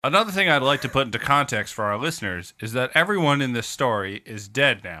Another thing I'd like to put into context for our listeners is that everyone in this story is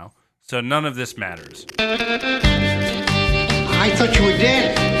dead now, so none of this matters. I thought you were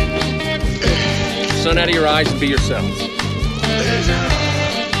dead. Sun out of your eyes and be yourselves.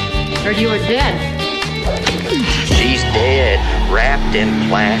 Heard you were dead. She's dead, wrapped in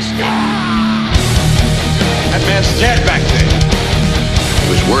plastic. That man's dead back there. It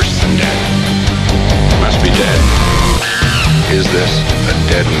was worse than dead. Must be dead. Is this a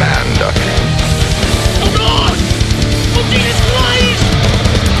dead man, Doctor? Oh God! Oh Jesus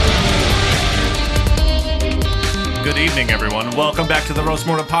Christ! Good evening, everyone. Welcome back to the Roast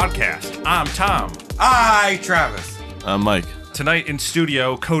Mortem Podcast. I'm Tom. Hi, Travis. I'm Mike. Tonight in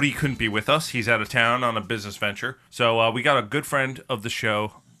studio, Cody couldn't be with us. He's out of town on a business venture. So we got a good friend of the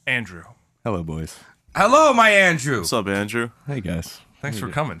show, Andrew. Hello, boys. Hello, my Andrew. What's up, Andrew? Hey, guys. Thanks for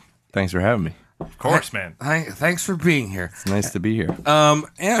coming. Than's for having me. Of course, man. Thanks for being here. It's nice to be here.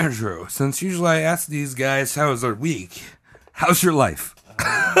 Andrew, since usually I ask these guys how was their week, how's your life?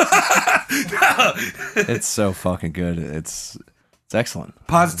 It's so fucking good. It's excellent.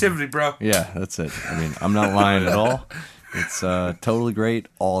 Positivity, bro. Yeah, that's it. I mean, I'm not lying at all. It's totally great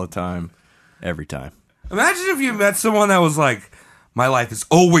all the time, every time. Imagine if you met someone that was like, my life is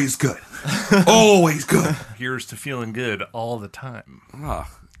always good. Always good. Here's to feeling good all the time. Oh,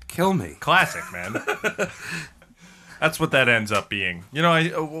 kill me. Classic, man. That's what that ends up being. You know,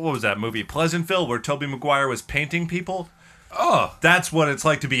 what was that movie, Pleasantville, where Tobey Maguire was painting people? Oh, that's what it's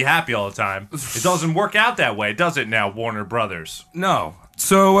like to be happy all the time. It doesn't work out that way, does it now, Warner Brothers? No.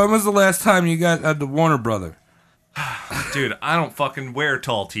 So when was the last time you got the Warner Brother? Dude, I don't fucking wear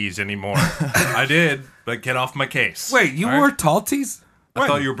tall tees anymore. I did, but get off my case. Wait, you wore tall tees? I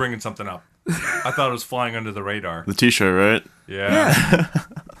thought you were bringing something up. I thought it was flying under the radar. The t-shirt, right? Yeah.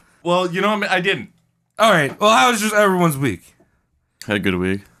 Well, you know what? I didn't. All right. Well, how was just everyone's week? Had a good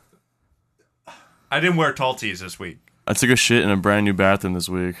week. I didn't wear tall tees this week. I took a shit in a brand new bathroom this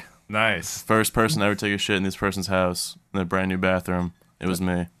week. Nice. First person to ever take a shit in this person's house in a brand new bathroom. It was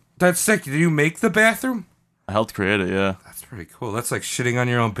me. That's sick. Did you make the bathroom? I helped create it, yeah. That's pretty cool. That's like shitting on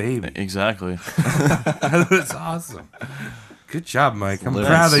your own baby. Exactly. That's awesome. Good job, Mike. I'm Living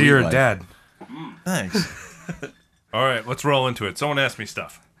proud that sweet you're a life. dad. Thanks. All right, let's roll into it. Someone asked me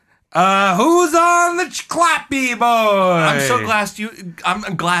stuff. Who's on the clappy boy? I'm so glad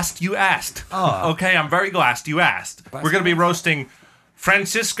you asked. Oh. Okay, I'm very glad you asked. We're going to be roasting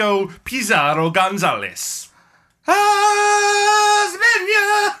Francisco Pizarro Gonzalez.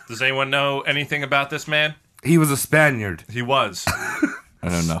 Does anyone know anything about this man? He was a Spaniard. He was I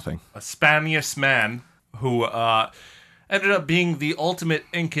know nothing. a Spanish man who ended up being the ultimate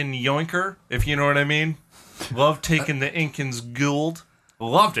Incan yoinker, if you know what I mean. Loved taking the Incans' gold.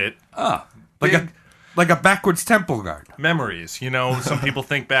 Loved it. Like a backwards temple guard. Memories. You know, some people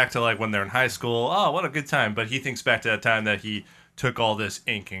think back to like when they're in high school. Oh, what a good time. But he thinks back to that time that he took all this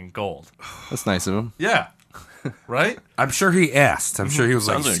ink and gold. That's nice of him. Yeah. Right? I'm sure he asked. I'm sure he was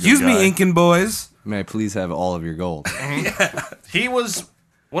Sounds like, like a good excuse me, guy. Incan boys. May I please have all of your gold? He was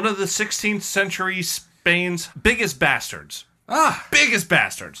one of the 16th century Spain's biggest bastards. Biggest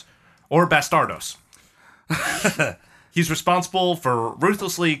bastards. Or bastardos. He's responsible for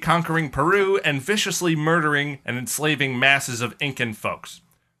ruthlessly conquering Peru and viciously murdering and enslaving masses of Incan folks.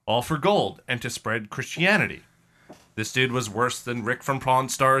 All for gold and to spread Christianity. This dude was worse than Rick from Pawn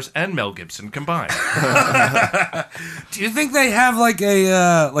Stars and Mel Gibson combined. Do you think they have like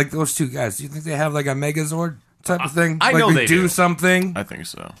a, like those two guys, do you think they have like a Megazord type of thing? I like know they do. something? I think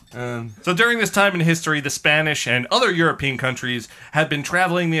so. So during this time in history, the Spanish and other European countries had been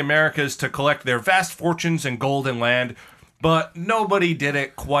traveling the Americas to collect their vast fortunes in gold and land, but nobody did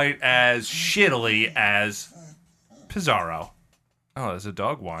it quite as shittily as Pizarro. Oh, there's a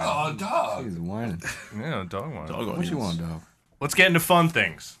dog whine. Oh, dog. He's whining. Yeah, dog whine. What you want, dog? Let's get into fun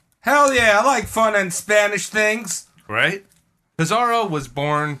things, Hell yeah, I like fun and Spanish things. right? Pizarro was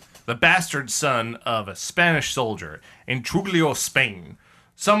born the bastard son of a Spanish soldier in Trujillo, Spain,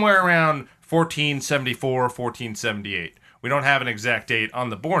 somewhere around 1474, 1478. We don't have an exact date on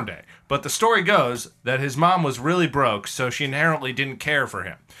the born day, but the story goes that his mom was really broke, so she inherently didn't care for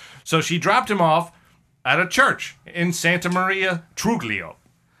him. So she dropped him off at a church in Santa Maria, Trujillo.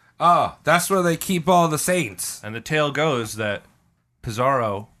 Oh, that's where they keep all the saints. And the tale goes that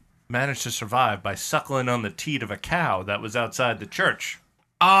Pizarro managed to survive by suckling on the teat of a cow that was outside the church.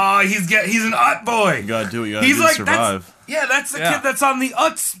 Oh, he's an ut boy. You gotta do what you gotta He's do like, to survive. that's the Yeah. kid that's on the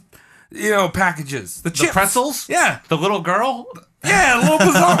Uts, packages. The The chips. pretzels? Yeah. The little girl? Yeah, little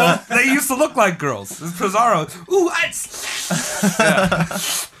Pizarro. They used to look like girls. This Pizarro. Ooh,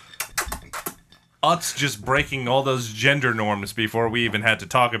 Uts. us just breaking all those gender norms before we even had to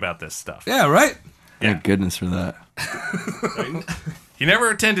talk about this stuff. Yeah, right? Thank goodness for that. He never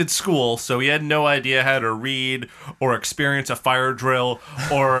attended school, so he had no idea how to read or experience a fire drill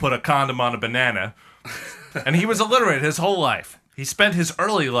or put a condom on a banana. And he was illiterate his whole life. He spent his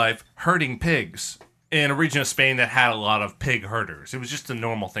early life herding pigs in a region of Spain that had a lot of pig herders. It was just a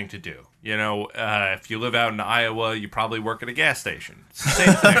normal thing to do. You know, if you live out in Iowa, you probably work at a gas station. It's the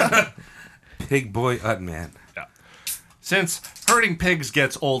same thing. Pig boy Utman. Yeah. Since herding pigs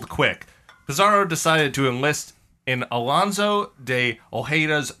gets old quick, Pizarro decided to enlist in Alonso de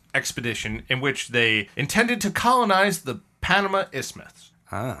Ojeda's expedition, in which they intended to colonize the Panama Isthmus.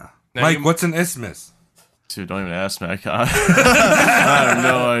 Ah. Now Mike, you- what's an isthmus? Dude, don't even ask me. I have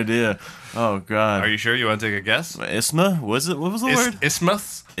no idea. Oh, God. Are you sure you want to take a guess? Isma? What was the word?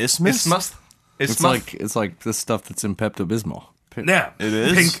 Isthmus? Isthmus? Isthmus? It's like the stuff that's in Pepto-Bismol. Yeah. It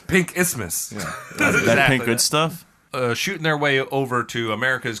is? Pink isthmus. That Exactly pink good that. stuff? Shooting their way over to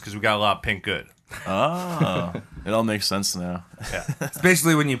Americas because we got a lot of pink good. Oh. It all makes sense now. It's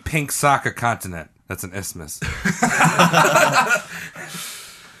basically when you pink sock a continent. That's an isthmus.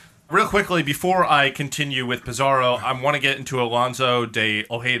 Real quickly, before I continue with Pizarro, I want to get into Alonso de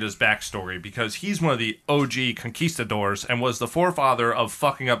Ojeda's backstory because he's one of the OG conquistadors and was the forefather of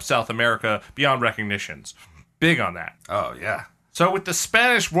fucking up South America beyond recognitions. Big on that. Oh, yeah. So with the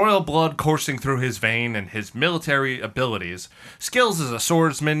Spanish royal blood coursing through his vein and his military abilities, skills as a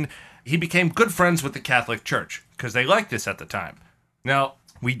swordsman, he became good friends with the Catholic Church because they liked this at the time. Now,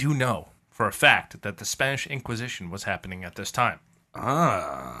 we do know for a fact that the Spanish Inquisition was happening at this time.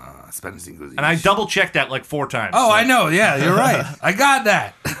 Spanish Inquisition. And I double-checked that like 4 times. Oh, So- I know. Yeah, you're right. I got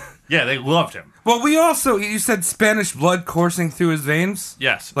that. Yeah, they loved him. Well, we also, you said Spanish blood coursing through his veins?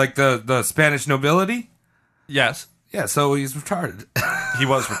 Yes. Like the Spanish nobility? Yes. Yeah, so he's retarded. He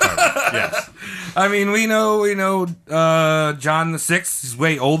was retarded. Yes. I mean, we know John the Sixth. He's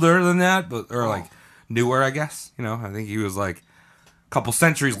way older than that, but or like newer, I guess. You know, I think he was like a couple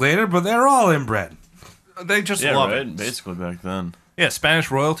centuries later, but they're all inbred. They just Yeah, love right? it. Basically back then. Yeah, Spanish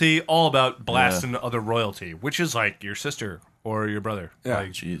royalty, all about blasting other royalty, which is like your sister or your brother. Yeah.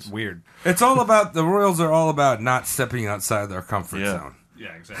 Like, Jeez. Weird. It's all about the royals are all about not stepping outside their comfort Yeah. zone.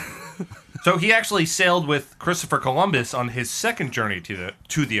 Yeah, exactly. So he actually sailed with Christopher Columbus on his second journey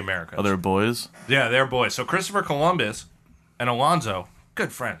to the Americas. Other boys? Yeah, they're boys. So Christopher Columbus and Alonso,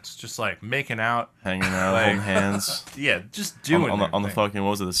 good friends, just like making out. Hanging out, Like- holding hands. Yeah, just doing on the their thing. fucking,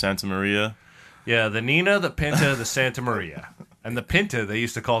 what was it, the Santa Maria? Yeah, the Nina, the Pinta, the Santa Maria. And the Pinta they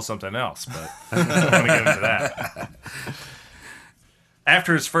used to call something else, but I don't want to get into that.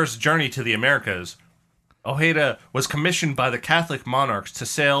 After his first journey to the Americas, Ojeda was commissioned by the Catholic monarchs to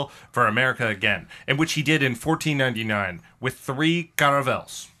sail for America again, in which he did in 1499 with 3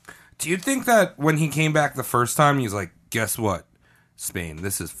 caravels. Do you think that when he came back the first time, he's like, guess what? Spain,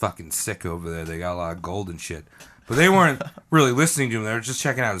 this is fucking sick over there. They got a lot of gold and shit. But they weren't really listening to him. They were just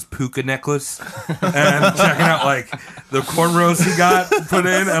checking out his puka necklace and checking out, like, the cornrows he got put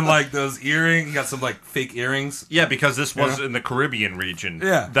in and, like, those earrings. He got some, like, fake earrings. Yeah, because this was in the Caribbean region.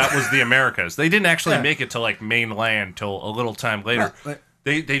 Yeah. That was the Americas. They didn't actually Yeah. make it to, like, mainland till a little time later. Yeah,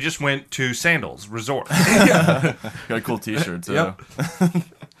 like- They just went to Sandals Resort. Got a cool t-shirt, too. Yep.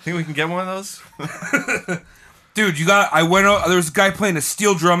 Think we can get one of those? Dude, I went out, there was a guy playing a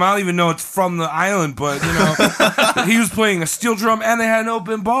steel drum. I don't even know it's from the island, but, you know, he was playing a steel drum and they had an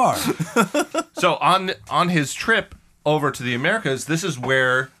open bar. So on his trip over to the Americas, this is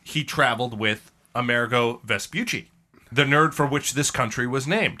where he traveled with Amerigo Vespucci, the nerd for which this country was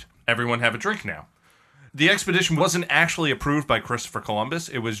named. Everyone have a drink now. The expedition wasn't actually approved by Christopher Columbus.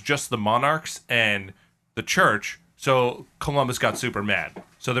 It was just the monarchs and the church. So Columbus got super mad.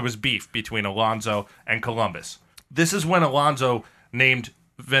 So there was beef between Alonso and Columbus. This is when Alonso named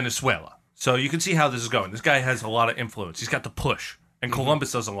Venezuela. So you can see how this is going. This guy has a lot of influence. He's got the push. And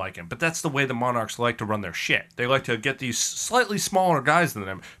Columbus doesn't like him. But that's the way the monarchs like to run their shit. They like to get these slightly smaller guys than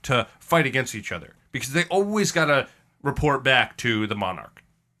them to fight against each other. Because they always got to report back to the monarch.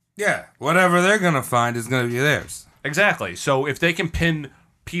 Yeah, whatever they're going to find is going to be theirs. Exactly. So if they can pin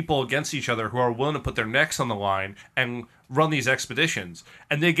people against each other who are willing to put their necks on the line and run these expeditions,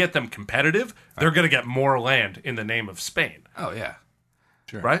 and they get them competitive, they're going to get more land in the name of Spain. Oh, yeah.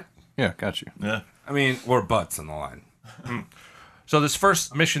 Right? Yeah, got you. Yeah. I mean, or butts on the line. So this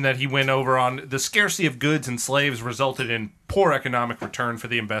first mission that he went over on, the scarcity of goods and slaves resulted in poor economic return for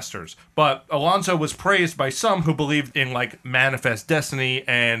the investors. But Alonso was praised by some who believed in like manifest destiny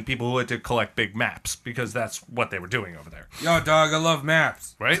and people who had to collect big maps because that's what they were doing over there. Yo, dog, I love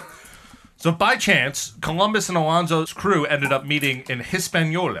maps. Right? So by chance, Columbus and Alonso's crew ended up meeting in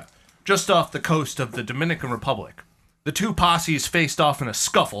Hispaniola, just off the coast of the Dominican Republic. The two posses faced off in a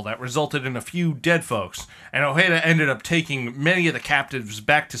scuffle that resulted in a few dead folks, and Ojeda ended up taking many of the captives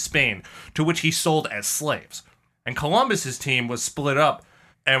back to Spain, to which he sold as slaves. And Columbus's team was split up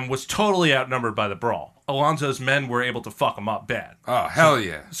and was totally outnumbered by the brawl. Alonso's men were able to fuck him up bad. Oh, hell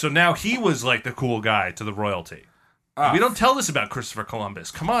yeah. So now he was like the cool guy to the royalty. We don't tell this about Christopher Columbus.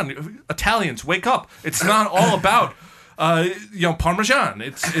 Come on, Italians, wake up. It's not all about, Parmesan.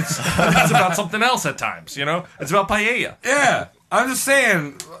 It's about something else at times, It's about paella. Yeah. I'm just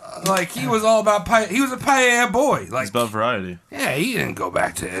saying, like, he was all about paella. He was a paella boy. Like, It's about variety. yeah, he didn't go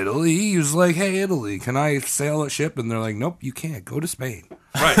back to Italy. He was like, hey, Italy, can I sail a ship? And they're like, nope, you can't. Go to Spain.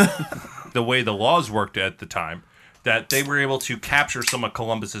 Right. The way the laws worked at the time, that they were able to capture some of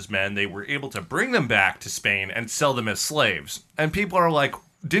Columbus's men, they were able to bring them back to Spain and sell them as slaves. And people are like,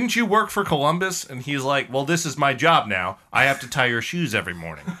 didn't you work for Columbus? And he's like, well, this is my job now. I have to tie your shoes every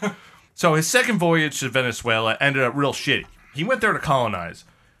morning. So his second voyage to Venezuela ended up real shitty. He went there to colonize.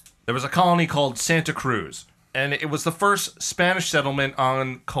 There was a colony called Santa Cruz, and it was the first Spanish settlement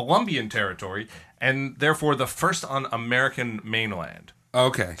on Colombian territory, and therefore the first on American mainland.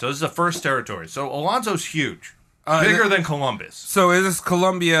 Okay. So this is the first territory. So Alonso's huge. Bigger than Columbus. So is this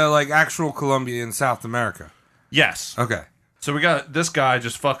Colombia, like actual Colombia in South America? Yes. Okay. So we got this guy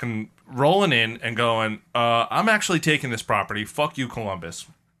just fucking rolling in and going, I'm actually taking this property. Fuck you, Columbus.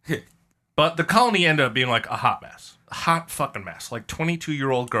 But the colony ended up being like a hot mess. A hot fucking mess. Like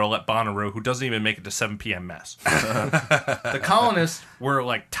 22-year-old girl at Bonnaroo who doesn't even make it to 7 p.m. mess. The colonists were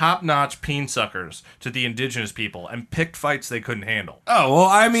like top-notch peen suckers to the indigenous people and picked fights they couldn't handle. Oh, well,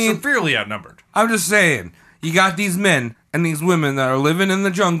 I mean, Severely outnumbered. I'm just saying, you got these men and these women that are living in the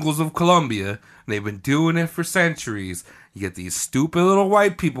jungles of Colombia, and they've been doing it for centuries. You get these stupid little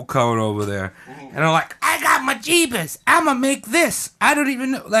white people coming over there, and they're like, I got my jeebus. I'm going to make this. I don't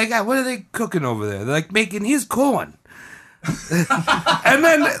even know. Like, what are they cooking over there? They're like making his corn. And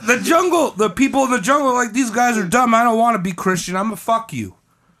then the people in the jungle are like, these guys are dumb. I don't want to be Christian. I'm going to fuck you.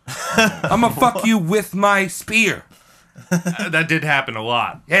 I'm going to fuck you with my spear. That did happen a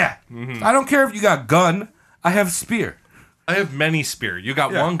lot. Yeah. I don't care if you got gun. I have spear. I have many spear. You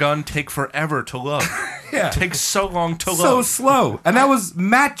got one gun, take forever to load. Yeah. Takes so long to So load. slow. And that was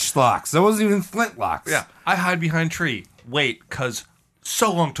matchlocks. That wasn't even flintlocks. Yeah. I hide behind tree. Wait, cause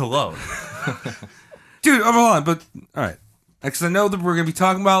so long to load. Dude, hold on. But, all right. Because I know that we're going to be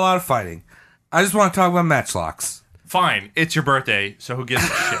talking about a lot of fighting. I just want to talk about matchlocks. Fine, it's your birthday, so who gives a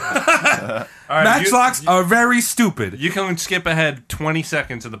shit? All right, Matchlocks are very stupid. You can skip ahead 20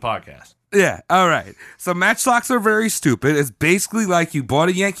 seconds of the podcast. Yeah, all right. So matchlocks are very stupid. It's basically like you bought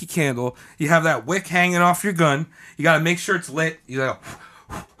a Yankee Candle. You have that wick hanging off your gun. You got to make sure it's lit. You go,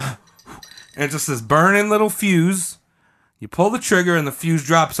 and it's just this burning little fuse. You pull the trigger, and the fuse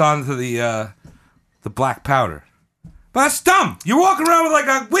drops onto the black powder. But that's dumb. You're walking around with like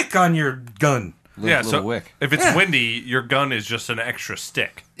a wick on your gun. Little wick. if it's windy, your gun is just an extra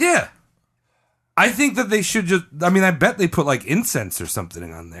stick. Yeah. I think that they should just, I mean, I bet they put like incense or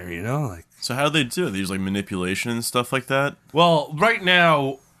something on there, like. So how do they do it? They use like manipulation and stuff like that? Well, right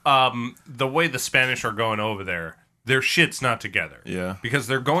now, the way the Spanish are going over there, their shit's not together. Yeah. Because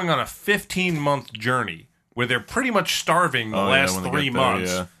they're going on a 15-month journey where they're pretty much starving the last when they 3 get there,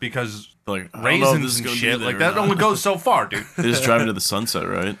 months yeah. because Like, I don't know if raisins this is and gonna be shit, there like or that not. only goes so far, dude. They just drive into the sunset,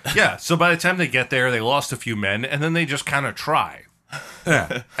 right? Yeah, so by the time they get there, they lost a few men, and then they just kind of try.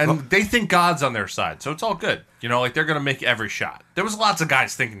 Yeah. And they think God's on their side, so it's all good. Like they're going to make every shot. There was lots of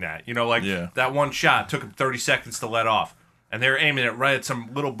guys thinking that. That one shot took them 30 seconds to let off, and they were aiming it right at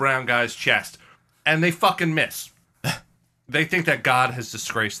some little brown guy's chest, and they fucking miss. They think that God has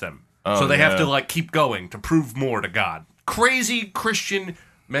disgraced them. So they have to keep going to prove more to God. Crazy Christian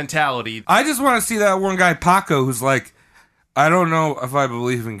mentality. I just want to see that one guy, Paco, who's like, I don't know if I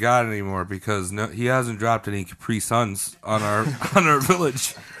believe in God anymore because he hasn't dropped any Capri Suns on our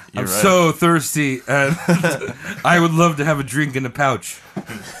village. I'm right. so thirsty, and I would love to have a drink in a pouch.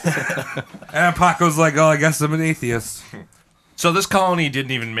 And Paco's like, oh, I guess I'm an atheist. So this colony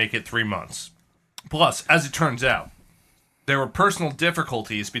didn't even make it 3 months. Plus, as it turns out, there were personal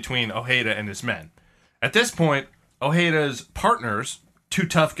difficulties between Ojeda and his men. At this point, Ojeda's partners, two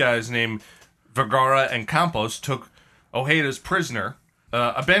tough guys named Vergara and Campos, took Ojeda's prisoner,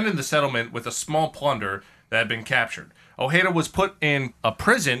 abandoned the settlement with a small plunder that had been captured. Ojeda was put in a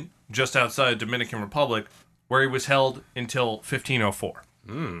prison just outside Dominican Republic, where he was held until 1504.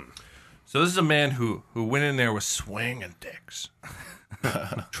 So this is a man who went in there with swinging dicks.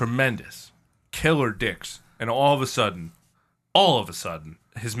 Tremendous. Killer dicks. And all of a sudden,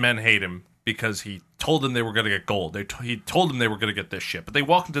 his men hate him because he told them they were going to get gold. He told them they were going to get this shit. But they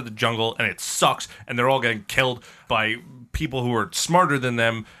walk into the jungle, and it sucks, and they're all getting killed by people who are smarter than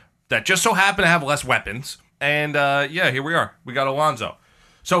them that just so happen to have less weapons. And, here we are. We got Alonso.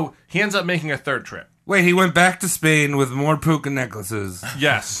 So he ends up making a third trip. Wait, he went back to Spain with more puka necklaces.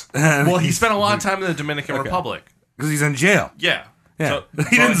 Yes. Well, he spent a lot of time in the Dominican Republic. Because he's in jail. Yeah. Yeah.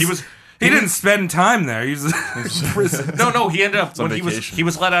 So, he didn't spend time there. He was in prison. No, he ended up, when vacation. he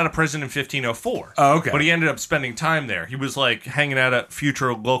was let out of prison in 1504. Oh, okay. But he ended up spending time there. He was like hanging out at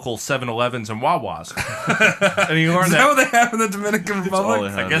future local 7-Elevens and Wawas. And he learned Is that what they have in the Dominican all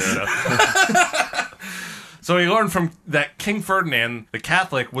Republic? they have, I guess yeah. so. So he learned from that King Ferdinand, the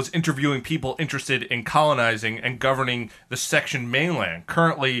Catholic, was interviewing people interested in colonizing and governing the section mainland,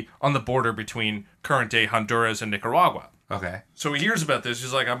 currently on the border between current-day Honduras and Nicaragua. Okay. So he hears about this.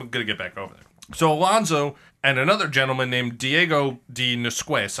 He's like, I'm going to get back over there. So Alonso and another gentleman named Diego de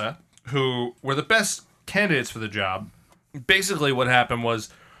Nusquesa, who were the best candidates for the job, basically what happened was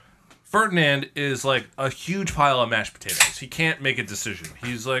Ferdinand is like a huge pile of mashed potatoes. He can't make a decision.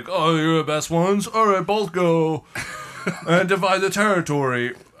 He's like, oh, you're the best ones? All right, both go and divide the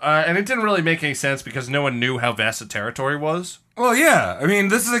territory. And it didn't really make any sense because no one knew how vast the territory was. Well, yeah. I mean,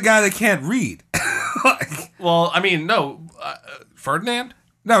 this is a guy that can't read. Well, I mean, no. Ferdinand?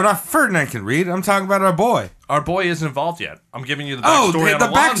 No, not Ferdinand can read. I'm talking about our boy. Our boy isn't involved yet. I'm giving you the Oh, backstory the on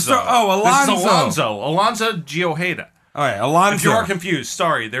Alonso. backstory- oh, This is Alonso. Alonso Giojeda. All right, Alonso. If you are confused,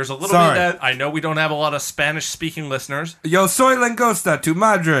 sorry. There's a little Sorry. bit of that. I know we don't have a lot of Spanish-speaking listeners. Yo soy langosta tu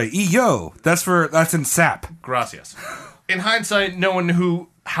madre. Y yo. That's in SAP. Gracias. In hindsight, no one knew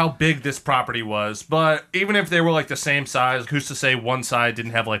how big this property was, but even if they were like the same size, who's to say one side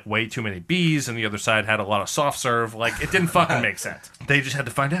didn't have like way too many bees and the other side had a lot of soft serve? Like, it didn't fucking make sense. They just had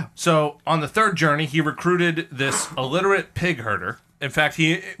to find out. So on the third journey, he recruited this illiterate pig herder. In fact,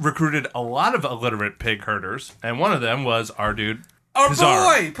 he recruited a lot of illiterate pig herders, and one of them was our dude, Our Pizarro.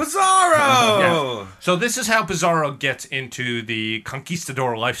 boy, Pizarro. Yeah. So this is how Pizarro gets into the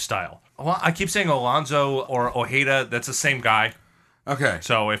conquistador lifestyle. I keep saying Alonso or Ojeda. That's the same guy. Okay.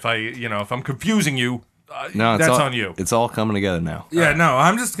 So if I'm confusing you, No, it's that's all, on you. It's all coming together now. Yeah, no,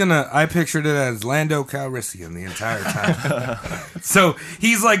 I pictured it as Lando Calrissian the entire time. So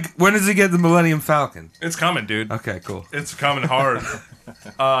he's like, when does he get the Millennium Falcon? It's coming, dude. Okay, cool. It's coming hard.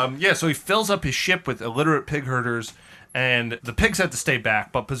 So he fills up his ship with illiterate pig herders, and the pigs had to stay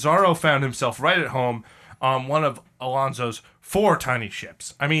back. But Pizarro found himself right at home on one of Alonso's 4 tiny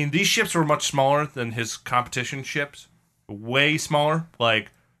ships. I mean, these ships were much smaller than his competition ships. Way smaller.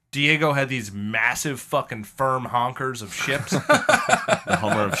 Like, Diego had these massive fucking firm honkers of ships. The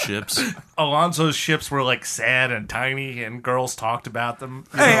Hummer of ships. Alonso's ships were like sad and tiny, and girls talked about them.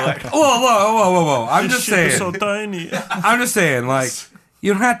 You Hey, know, like- whoa. I'm just saying. so tiny. I'm just saying, like,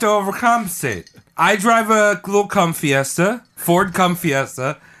 you don't have to overcompensate. I drive a little Cum Fiesta, Ford Cum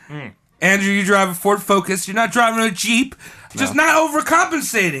Fiesta. Andrew, you drive a Ford Focus. You're not driving a Jeep. Just not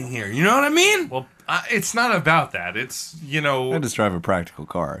overcompensating here. You know what I mean? well, it's not about that. It's, I just drive a practical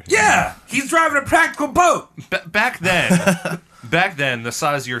car. Yeah, he's driving a practical boat. back then, the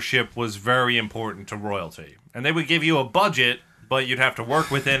size of your ship was very important to royalty. And they would give you a budget, but you'd have to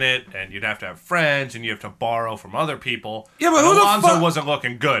work within it, and you'd have to have friends, and you have to borrow from other people. Yeah, but And who the Alonso fuck- wasn't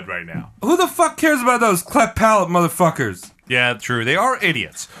looking good right now. Who the fuck cares about those cleft palate motherfuckers? Yeah, true. They are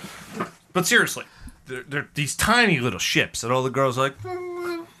idiots. But seriously, they're these tiny little ships that all the girls are like...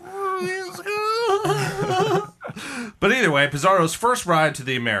 But either way, Pizarro's first ride to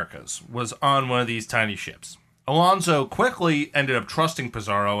the Americas was on one of these tiny ships. Alonso quickly ended up trusting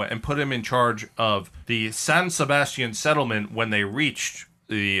Pizarro and put him in charge of the San Sebastian settlement when they reached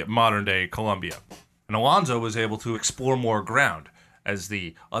the modern-day Colombia. And Alonso was able to explore more ground as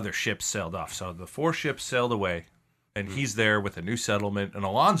the other ships sailed off. So the 4 ships sailed away, and he's there with a new settlement, and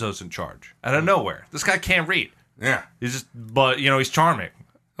Alonso's in charge. Out of nowhere. This guy can't read. Yeah. But he's charming.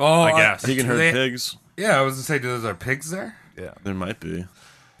 Oh, I guess. He can herd They- pigs. Yeah, I was gonna say, do those are pigs there? There might be.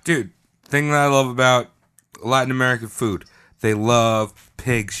 Dude, thing that I love about Latin American food, they love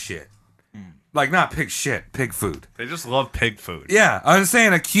pig shit. Like, not pig shit, pig food. They just love pig food. Yeah, I was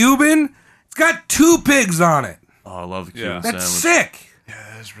saying a Cuban, it's got 2 pigs on it. Oh, I love the Yeah. Cuban That's sandwich. sick.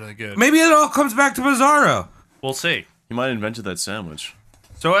 That's really good. Maybe it all comes back to Pizarro. We'll see. He might have invented that sandwich.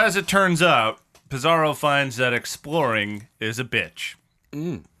 So as it turns out, Pizarro finds that exploring is a bitch.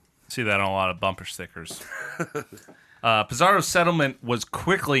 See that on a lot of bumper stickers. Pizarro's settlement was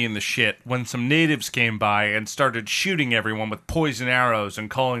quickly in the shit when some natives came by and started shooting everyone with poison arrows and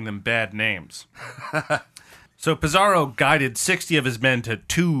calling them bad names. So Pizarro guided 60 of his men to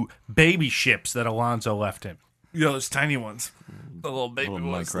 2 baby ships that Alonso left him. those tiny ones. The little baby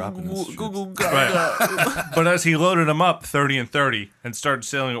Little ones. micropenis. Right. But as he loaded them up 30 and 30 and started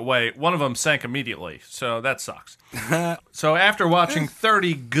sailing away, one of them sank immediately. So that sucks. So after watching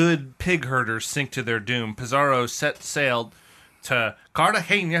 30 good pig herders sink to their doom, Pizarro set sail to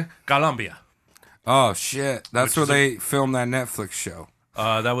Cartagena, Colombia. Oh, shit. That's where they filmed that Netflix show.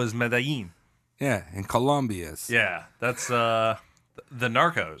 That was Medellin. Yeah, in Colombia's. Yeah, that's the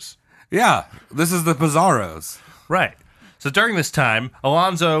Narcos. Yeah, this is the Pizarros. Right. So during this time,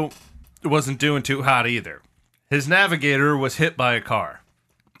 Alonso wasn't doing too hot either. His navigator was hit by a car.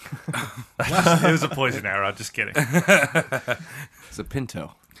 It was a poison arrow, just kidding. It's a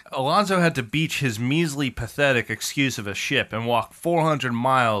Pinto. Alonso had to beach his measly, pathetic excuse of a ship and walk 400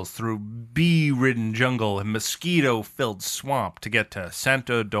 miles through bee-ridden jungle and mosquito-filled swamp to get to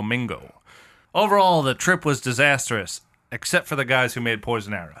Santo Domingo. Overall, the trip was disastrous, except for the guys who made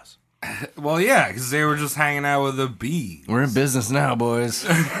poison arrows. Well, yeah, because they were just hanging out with a bee. We're in business now, boys.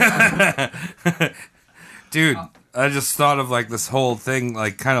 Dude, I just thought of like this whole thing,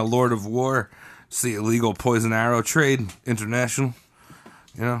 like kind of Lord of War. It's the illegal poison arrow trade, international.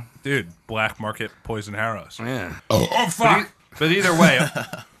 You know? Dude, black market poison arrows. Yeah. Oh fuck! But either way,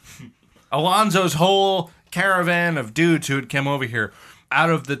 Alonso's whole caravan of dudes who had come over here, out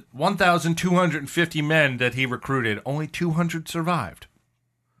of the 1,250 men that he recruited, only 200 survived.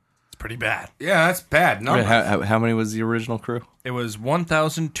 It's pretty bad. Yeah, that's bad. No, Wait, how many was the original crew? It was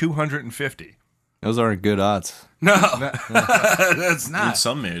 1,250. Those aren't good odds. no, that's Dude, not.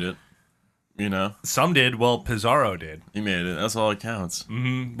 some made it. You know, Some did. Well, Pizarro did. he made it. That's all that counts.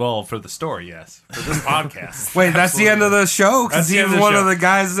 Well, for the story, yes. For this podcast. Wait, that's the end of the show? That's Because the he's end of the one show. of the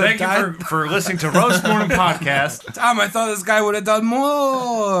guys that Thank died? you for listening to Roast Morning Podcast. Tom, I thought this guy would have done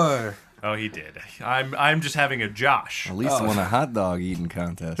more. Oh, he did. I'm just having a Josh. At least won a hot dog eating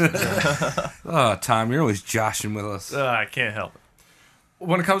contest. Oh, Tom, you're always joshing with us. I can't help it.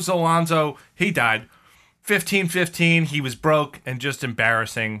 When it comes to Alonso, he died. 15-15, he was broke and just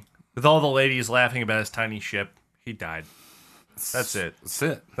embarrassing. With all the ladies laughing about his tiny ship, he died. That's it. That's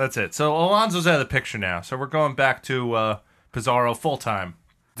it. That's it. So Alonso's out of the picture now. So we're going back to Pizarro full time.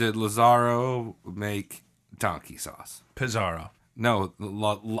 Did Lazaro make donkey sauce? Pizarro. No,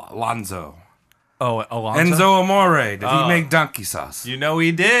 Lonzo. Oh, Alonso? Enzo Amore. Did he make donkey sauce? You know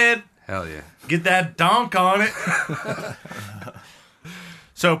he did. Hell yeah. Get that donk on it.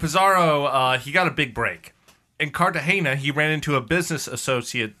 So Pizarro, he got a big break. In Cartagena, he ran into a business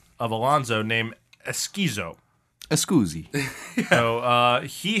associate of Alonso named Esquizo. Escusi. So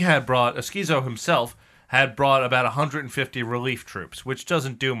he had brought, Esquizo himself had brought about 150 relief troops, which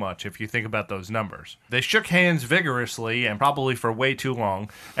doesn't do much if you think about those numbers. They shook hands vigorously and probably for way too long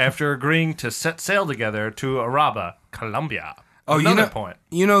after agreeing to set sail together to Araba, Colombia. Oh, Another point.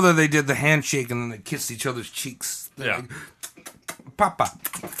 You know that they did the handshake and then they kissed each other's cheeks. They're Yeah. like, Papa,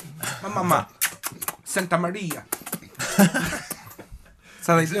 Mama, Santa Maria. That's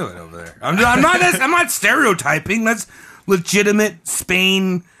how they do it over there. I'm not stereotyping. That's legitimate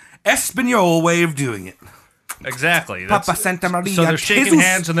Spain Espanol way of doing it. Exactly. Papa Santa Maria. So they're shaking Jesus.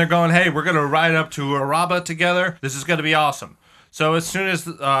 hands and they're going, hey, we're going to ride up to Araba together. This is going to be awesome. So as soon as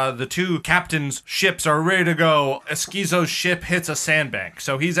the two captains' ships are ready to go, Esquizo's ship hits a sandbank.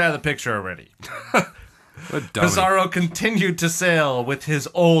 So he's out of the picture already. What dummy. Pizarro continued to sail with his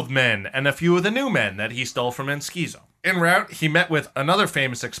old men and a few of the new men that he stole from Esquizo. En route, he met with another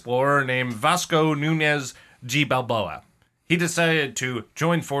famous explorer named Vasco Núñez G. Balboa. He decided to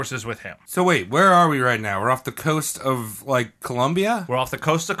join forces with him. So wait, where are we right now? We're off the coast of like Colombia. We're off the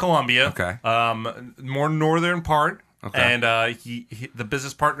coast of Colombia. Okay. More northern part. Okay. And he the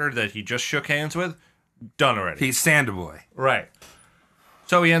business partner that he just shook hands with, done already. He's Santa Boy, Right.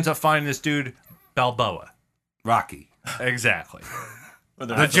 So he ends up finding this dude, Balboa. Rocky. Exactly. But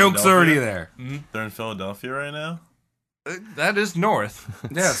they're The in joke's Philadelphia. already there. They're in Philadelphia right now. That is north.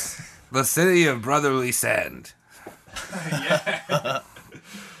 Yes, the city of brotherly sand.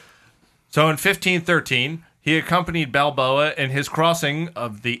 So in 1513, he accompanied Balboa in his crossing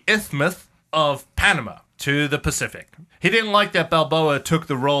of the Isthmus of Panama to the Pacific. He didn't like that Balboa took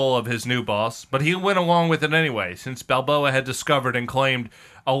the role of his new boss, but he went along with it anyway, since Balboa had discovered and claimed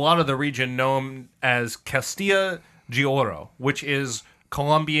a lot of the region known as Castilla de Oro, which is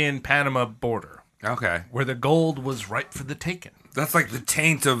Colombian-Panama border, Okay, where the gold was ripe for the taking. that's like the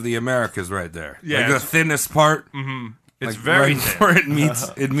taint of the Americas right there. Yeah, like the it's- thinnest part. It's Like very right thin. where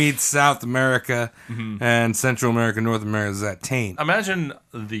it meets South America and Central America, North America is that taint. Imagine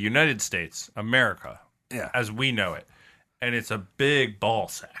the United States, America, Yeah. as we know it, and it's a big ball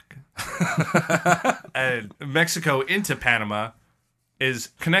sack. And Mexico into Panama is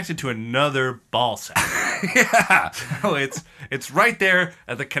connected to another ball sack. Yeah. So it's right there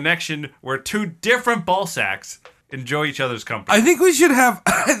at the connection where two different ball sacks enjoy each other's company. I think we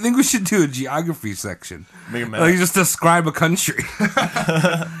should do a geography section. Make a map. Like just describe a country.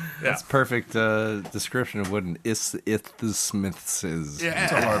 That's perfect description of what an isthmus is. Yeah.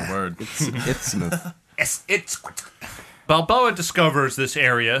 It's a hard word. Isthmus. It's Balboa discovers this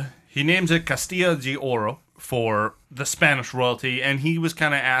area. He names it Castilla de Oro for the Spanish royalty, and he was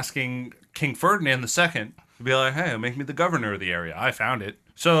kind of asking King Ferdinand II to be like, hey, make me the governor of the area. I found it.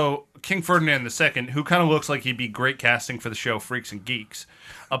 So King Ferdinand II, who kind of looks like he'd be great casting for the show Freaks and Geeks,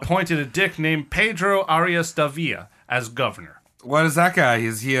 appointed a dick named Pedro Arias Davila as governor. What is that guy?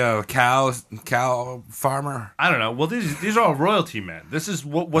 Is he a cow farmer? I don't know. Well, these are all royalty men. This is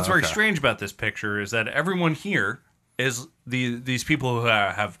what's very Okay. strange about this picture is that everyone here is these people who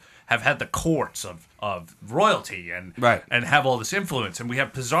have had the courts of royalty and Right. and have all this influence. And we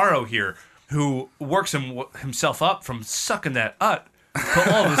have Pizarro here who works himself up from sucking that ut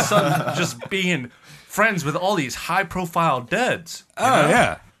to all of a sudden just being friends with all these high profile deads. you know?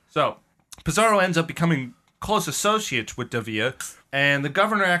 Yeah. So Pizarro ends up becoming close associates with Davila, and the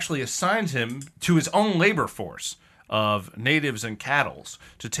governor actually assigns him to his own labor force of natives and cattle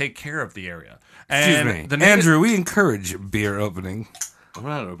to take care of the area. Excuse And me. the natives- Andrew, we encourage beer opening. I'm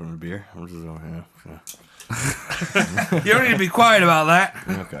not opening a beer. I'm just You don't need to be quiet about that.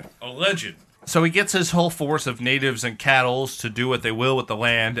 okay. Alleged. So he gets his whole force of natives and cattle to do what they will with the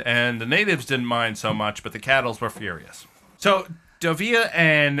land, and the natives didn't mind so much, but the cattle were furious. So Davila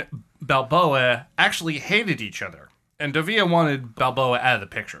and Balboa actually hated each other, and Davila wanted Balboa out of the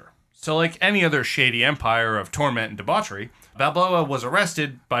picture. So like any other shady empire of torment and debauchery, Balboa was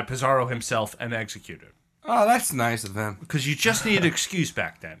arrested by Pizarro himself and executed. Oh, that's nice of him. Because you just needed an excuse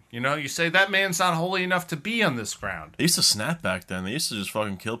back then. You know, you say, that man's not holy enough to be on this ground. They used to snap back then. They used to just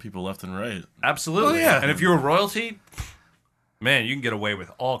fucking kill people left and right. Absolutely. Oh, yeah. And if you were royalty, man, you can get away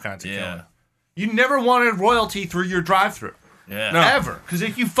with all kinds of Yeah. killing. You never wanted royalty through your drive-thru. Yeah. Ever. Because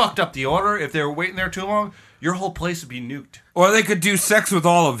if you fucked up the order, if they were waiting there too long, your whole place would be nuked. Or they could do sex with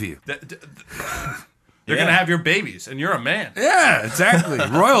all of you. They're going to have your babies, and you're a man. Yeah, exactly.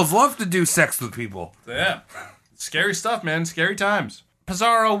 Royals love to do sex with people. Yeah. Scary stuff, man. Scary times.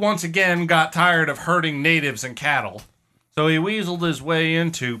 Pizarro once again got tired of herding natives and cattle, so he weaseled his way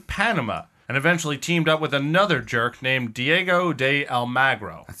into Panama and eventually teamed up with another jerk named Diego de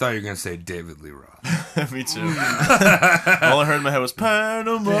Almagro. I thought you were going to say David Lee Roth. Me too. All I heard in my head was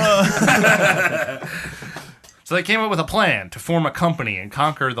Panama. So they came up with a plan to form a company and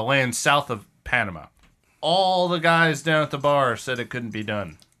conquer the land south of Panama. All the guys down at the bar said it couldn't be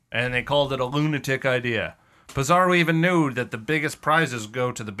done, and they called it a lunatic idea. Pizarro even knew that the biggest prizes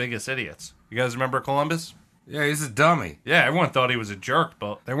go to the biggest idiots. You guys remember Columbus? Yeah, he's a dummy. Yeah, everyone thought he was a jerk,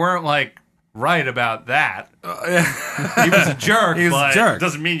 but they weren't, like, right about that. He was a jerk, He was a but jerk. it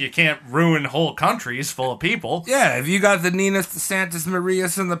doesn't mean you can't ruin whole countries full of people. Yeah, if you got the Ninas, the Santas,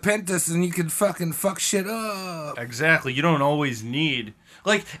 Marias, and the Pentas, and you can fucking fuck shit up. Exactly. You don't always need...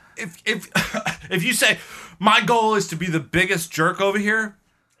 Like, if if you say, my goal is to be the biggest jerk over here,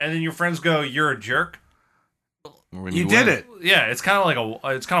 and then your friends go, you're a jerk, When You did win. it. yeah, it's kind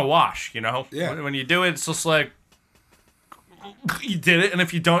of wash, you know? Yeah. When you do it, it's just like, you did it, and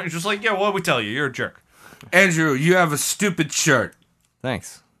if you don't, you're just like, yeah, what we tell you? You're a jerk. Andrew, you have a stupid shirt.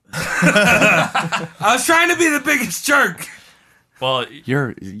 Thanks. I was trying to be the biggest jerk. Well,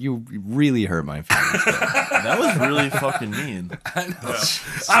 You really hurt my feelings. That was really fucking mean.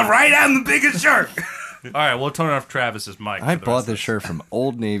 I'm right, I'm the biggest jerk. all right, we'll turn off Travis's mic. I for the bought rest this shirt from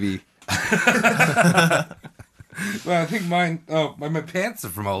Old Navy. Well, I think mine. Oh, my pants are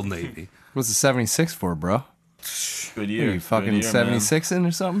from Old Navy. What's the 76 for, bro? Good Are year. you fucking Good year, man. 76 in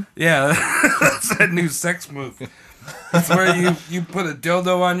or something? Yeah, that's that new sex move. It's where you put a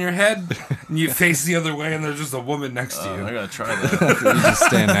dildo on your head and you face the other way, and there's just a woman next to you. I gotta try that. You just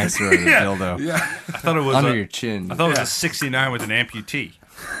stand next to her with a dildo. Yeah, I thought it was Under your chin. I thought it was a 69 with an amputee.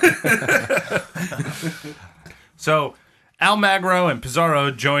 So, Almagro and Pizarro,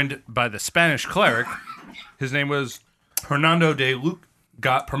 joined by the Spanish cleric, his name was Hernando de Luc,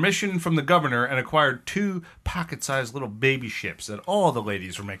 got permission from the governor and acquired 2 pocket-sized little baby ships that all the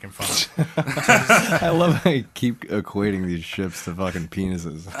ladies were making fun of. I love how you keep equating these ships to fucking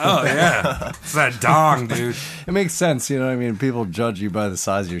penises. oh yeah, it's that dong, dude. It makes sense, you know what I mean? People judge you by the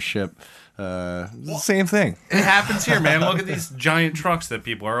size of your ship. It's the same thing. It happens here, man. Look at these giant trucks that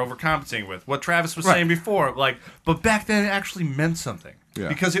people are overcompensating with. What Travis was saying before, like, but back then it actually meant something. Yeah.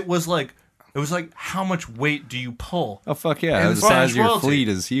 Because it was like It was like, how much weight do you pull? Oh fuck yeah! And The size of your royalty. fleet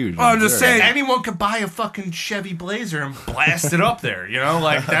is huge. I'm just sure. saying. Anyone could buy a fucking Chevy Blazer and blast it up there. You know,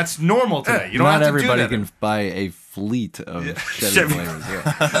 like that's normal today. You don't Not have to everybody do that. can buy a fleet of Chevy Blazers.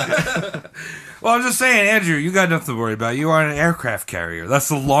 Yeah. Well, I'm just saying, Andrew, you got nothing to worry about. You are an aircraft carrier. That's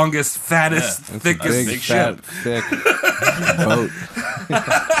the longest, fattest, It's a thickest big, ship. fat, thick boat.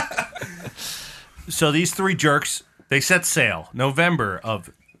 So these three jerks, they set sail November of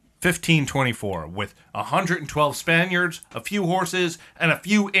 1524 with 112 Spaniards, a few horses, and a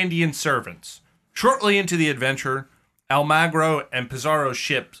few Indian servants. Shortly into the adventure, Almagro and Pizarro's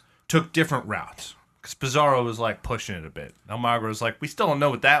ships took different routes. Because Pizarro was like pushing it a bit. Almagro's like, we still don't know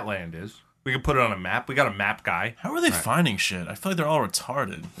what that land is. We can put it on a map. We got a map guy. How are they finding shit? I feel like they're all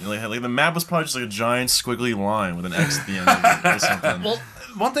retarded. You know, like the map was probably just like a giant squiggly line with an X at the end of it or something. Well,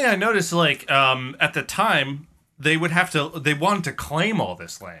 one thing I noticed, like, at the time, they wanted to claim all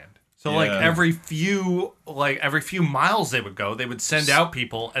this land. So, like, Yeah. every few miles they would go, they would send out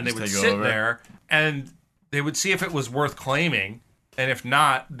people, and they would take sit over. there, and they would see if it was worth claiming, and if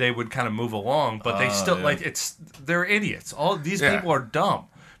not, they would kind of move along. But they still, yeah. they're idiots. All these Yeah. people are dumb.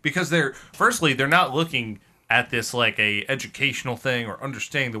 Because they're not looking at this like a educational thing or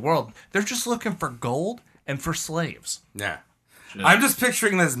understanding the world. They're just looking for gold and for slaves. Yeah. I'm just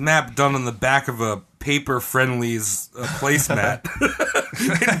picturing this map done on the back of a Paper Friendly's placemat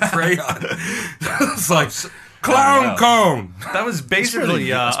in crayon. It's like, clown cone! That was basically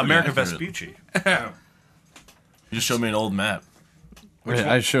that's pretty American accurate. Vespucci. You just showed me an old map.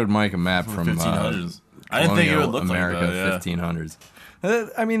 I showed Mike a map from 1500s. I didn't think it would look America, like that. Yeah. 1500s.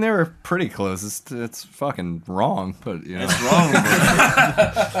 I mean, they were pretty close. It's fucking wrong, but you know. It's wrong.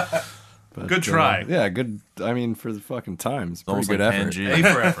 But, Good try. yeah, good. I mean, for the fucking times, pretty Almost good like effort. Pangea.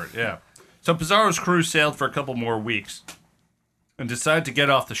 A for effort, yeah. So Pizarro's crew sailed for a couple more weeks and decided to get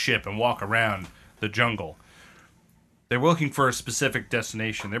off the ship and walk around the jungle. They're looking for a specific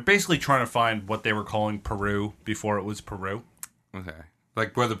destination. They're basically trying to find what they were calling Peru before it was Peru. Okay.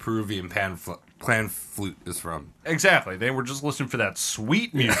 Like where the Peruvian pan flute is from. Exactly. They were just listening for that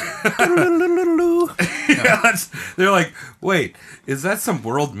sweet music. Yeah, they're like, wait, is that some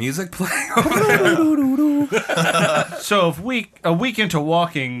world music playing over there? So a week into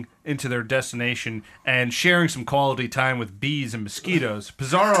walking into their destination and sharing some quality time with bees and mosquitoes,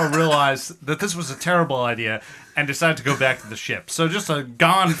 Pizarro realized that this was a terrible idea and decided to go back to the ship. So just a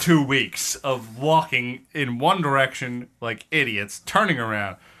gone 2 weeks of walking in one direction like idiots, turning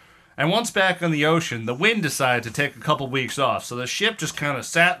around. And once back on the ocean, the wind decided to take a couple weeks off, so the ship just kind of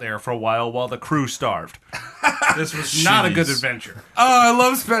sat there for a while the crew starved. This was not a good Jeez. adventure. Oh, I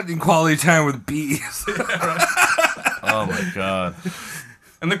love spending quality time with bees. Oh my god.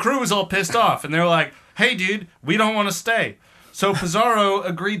 And the crew was all pissed off, and they're like, hey, dude, we don't want to stay. So Pizarro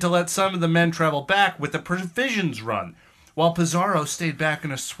agreed to let some of the men travel back with the provisions run, while Pizarro stayed back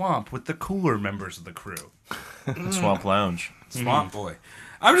in a swamp with the cooler members of the crew. Swamp Lounge. Swamp Boy.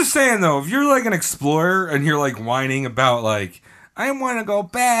 I'm just saying, though, if you're like an explorer and you're like whining about, like, I want to go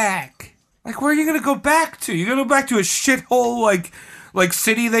back. Like, where are you going to go back to? You're going to go back to a shithole, like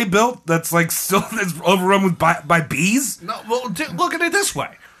city they built that's like still that's overrun with by bees? No, well, look at it this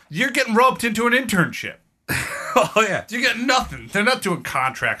way. You're getting roped into an internship. Oh, yeah. You get nothing. They're not doing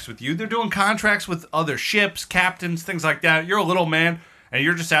contracts with you. They're doing contracts with other ships, captains, things like that. You're a little man, and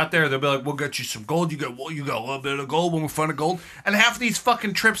you're just out there. They'll be like, we'll get you some gold. You got a little bit of gold when we find a gold. And half of these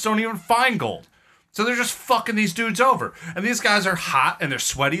fucking trips don't even find gold. So they're just fucking these dudes over. And these guys are hot, and they're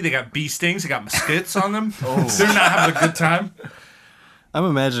sweaty. They got bee stings. They got mosquitoes on them. They're not having a good time. I'm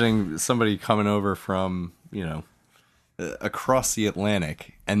imagining somebody coming over from, you know, across the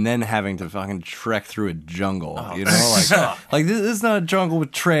Atlantic and then having to fucking trek through a jungle, you know, like this is not a jungle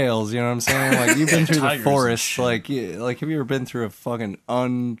with trails, you know what I'm saying? Like you've been through the Tigers and forest, shit. like have you ever been through a fucking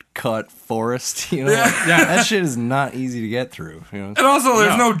uncut forest? You know, that shit is not easy to get through. You know, And also,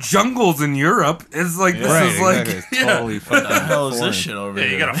 there's no jungles in Europe. It's like, this right? is like, Exactly. It's yeah. totally fucking. What the hell is foreign. this shit over Yeah,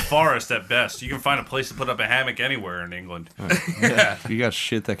 here? you got a forest at best. You can find a place to put up a hammock anywhere in England. You got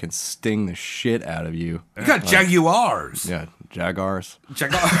shit that can sting the shit out of you. You got jaguars. Yeah, jaguars.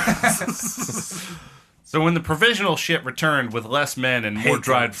 Jaguars. So when the provisional ship returned with less men and more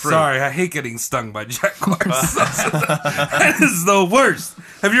dried fruit, Sorry, I hate getting stung by jaguars. That is the worst.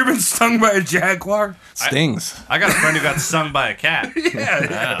 Have you ever been stung by a jaguar? Stings. I got a friend who got stung by a cat.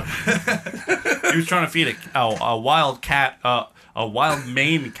 Yeah. He was trying to feed a wild cat, a wild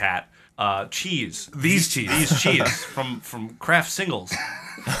Maine cat, cheese. These cheese. from Kraft Singles.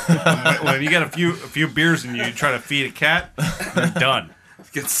 When you get a few beers in you, you try to feed a cat, you're done.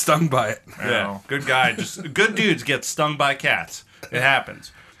 Get stung by it. Yeah, good guy. Just good dudes get stung by cats. It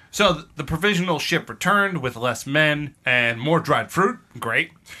happens. So the provisional ship returned with less men and more dried fruit.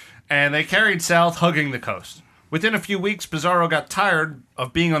 Great. And they carried south, hugging the coast. Within a few weeks, Pizarro got tired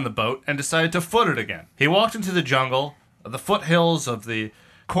of being on the boat and decided to foot it again. He walked into the jungle, the foothills of the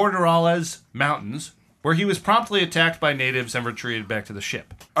Cordilleras Mountains, where he was promptly attacked by natives and retreated back to the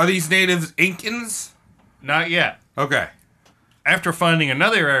ship. Are these natives Incans? Not yet. Okay. After finding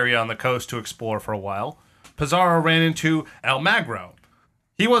another area on the coast to explore for a while, Pizarro ran into Almagro.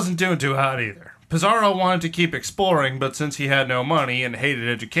 He wasn't doing too hot either. Pizarro wanted to keep exploring, but since he had no money and hated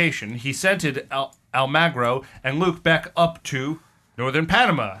education, he sent Almagro and Luke back up to northern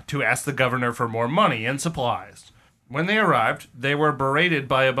Panama to ask the governor for more money and supplies. When they arrived, they were berated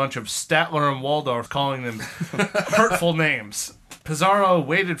by a bunch of Statler and Waldorf calling them hurtful names. Pizarro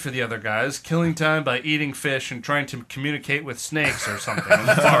waited for the other guys, killing time by eating fish and trying to communicate with snakes or something in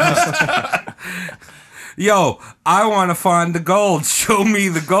the forest. Yo, I want to find the gold. Show me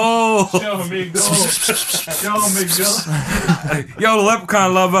the gold. Show me gold. Show me gold. Yo, the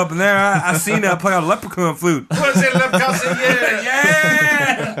leprechaun love up in there. I seen that play on a leprechaun flute. What's it, leprechaun? Yeah,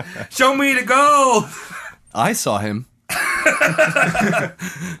 Yeah. Show me the gold. I saw him.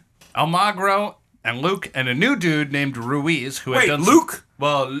 Almagro and Luke and a new dude named Ruiz who had Wait, done Luke?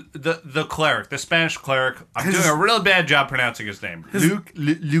 Well, the cleric, the Spanish cleric. I'm doing a real bad job pronouncing his name. Luke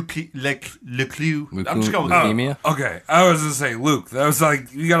Leclue. I'm just going with Leukemia? Okay, I was gonna say Luke. That was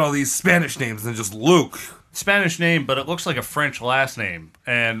like you got all these Spanish names and just Luke. Spanish name, but it looks like a French last name.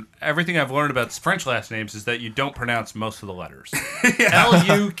 And everything I've learned about French last names is that you don't pronounce most of the letters.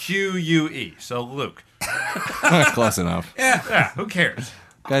 Luque. So Luke. Close enough. Yeah, who cares?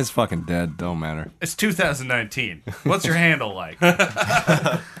 Guy's fucking dead. Don't matter. It's 2019. What's your handle like?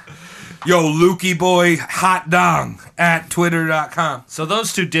 Yo, Lukey boy, hot dong at twitter.com. So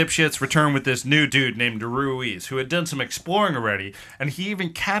those two dipshits returned with this new dude named Ruiz, who had done some exploring already, and he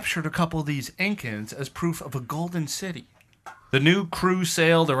even captured a couple of these Incans as proof of a golden city. The new crew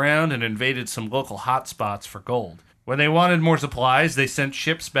sailed around and invaded some local hotspots for gold. When they wanted more supplies, they sent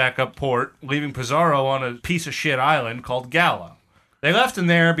ships back up port, leaving Pizarro on a piece of shit island called Gallo. They left him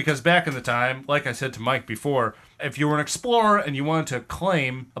there because back in the time, like I said to Mike before, if you were an explorer and you wanted to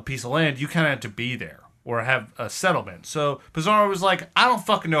claim a piece of land, you kind of had to be there or have a settlement. So Pizarro was like, I don't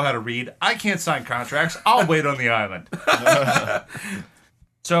fucking know how to read. I can't sign contracts. I'll wait on the island.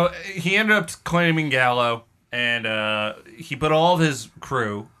 So he ended up claiming Gallo, and he put all of his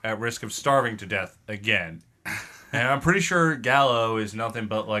crew at risk of starving to death again. And I'm pretty sure Gallo is nothing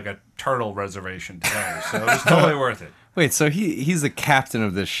but like a turtle reservation today. So it was totally worth it. Wait, so he's the captain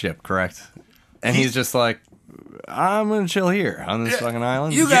of this ship, correct? And he's just like, I'm gonna chill here on this fucking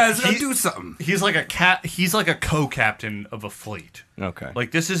island. You guys gotta do something. He's like he's like a co-captain of a fleet. Okay.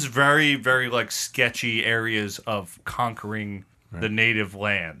 Like this is very, very like sketchy areas of conquering the native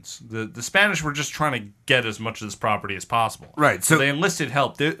lands. The Spanish were just trying to get as much of this property as possible. Right, So so- they enlisted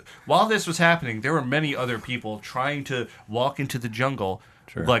help. While this was happening, there were many other people trying to walk into the jungle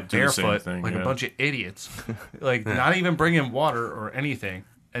like Do the same barefoot, thing, like a yeah. bunch of idiots, like not even bringing water or anything,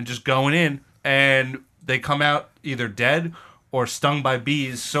 and just going in, and they come out either dead or stung by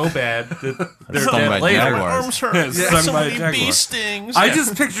bees so bad that they're Stung by dead later. jaguars. Arms hurt. Yeah, stung so by a many jaguar. bee stings. I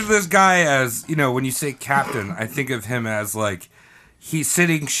just picture this guy as, you know, when you say captain, I think of him as like he's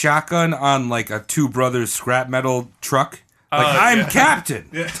sitting shotgun on like a Two Brothers scrap metal truck. Like, I'm captain.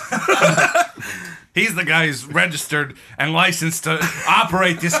 He's the guy who's registered and licensed to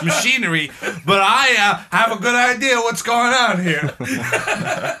operate this machinery, but I have a good idea what's going on here.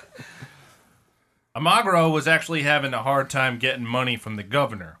 Almagro was actually having a hard time getting money from the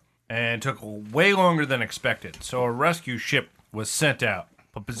governor, and took way longer than expected, so a rescue ship was sent out.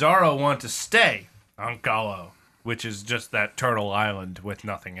 But Pizarro wanted to stay on Gallo, which is just that turtle island with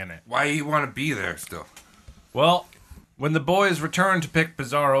nothing in it. Why you want to be there still? Well, when the boys returned to pick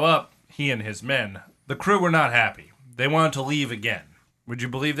Pizarro up, he and his men, the crew were not happy. They wanted to leave again. Would you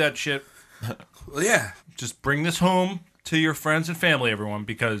believe that shit? Well, yeah. Just bring this home to your friends and family, everyone,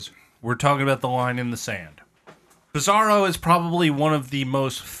 because we're talking about the line in the sand. Pizarro is probably one of the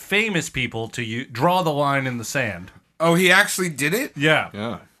most famous people to draw the line in the sand. Oh, he actually did it?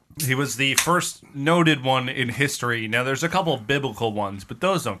 Yeah. He was the first noted one in history. Now, there's a couple of biblical ones, but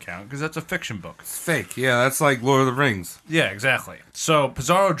those don't count because that's a fiction book. It's fake. Yeah, that's like Lord of the Rings. Yeah, exactly. So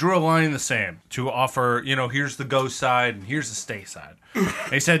Pizarro drew a line in the sand to offer, here's the go side and here's the stay side.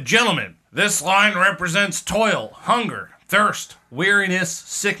 He said, gentlemen, this line represents toil, hunger, thirst, weariness,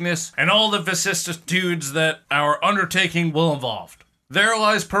 sickness, and all the vicissitudes that our undertaking will involve. There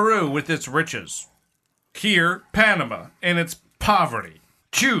lies Peru with its riches. Here, Panama in its poverty.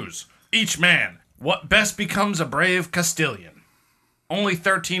 Choose, each man, what best becomes a brave Castilian. only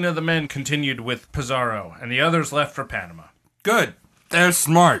 13 of the men continued with Pizarro, and the others left for Panama. Good. They're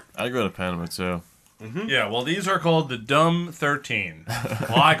smart. I'd go to Panama too. Yeah, well, these are called the Dumb 13.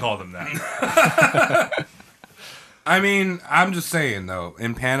 Well, I call them that. I mean, I'm just saying, though,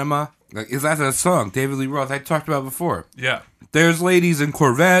 in Panama, like, is that a song David Lee Roth I talked about before? Yeah. There's ladies in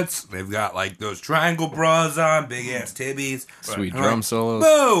Corvettes. They've got, like, those triangle bras on, big-ass tibbies. Sweet drum solos.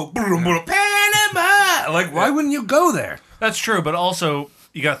 Whoa, Panama! Like, why wouldn't you go there? That's true, but also,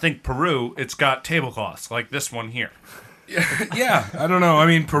 you gotta think Peru, it's got tablecloths, like this one here. Yeah, I don't know. I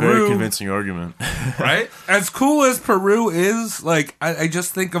mean, Very Peru, convincing argument. Right? as cool as Peru is, like, I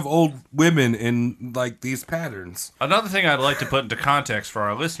just think of old women in, like, these patterns. Another thing I'd like to put into context for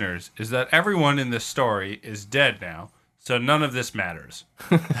our listeners is that everyone in this story is dead now, so none of this matters.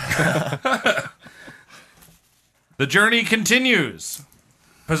 The journey continues.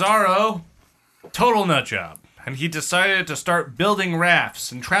 Pizarro, total nut job, and he decided to start building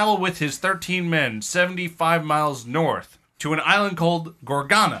rafts and travel with his 13 men 75 miles north to an island called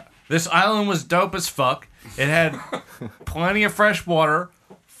Gorgona. This island was dope as fuck. It had plenty of fresh water,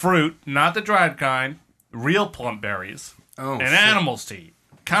 fruit, not the dried kind, real plump berries, and animals to eat.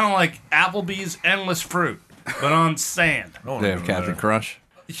 Kind of like Applebee's endless fruit, but on sand. They have Captain Crunch.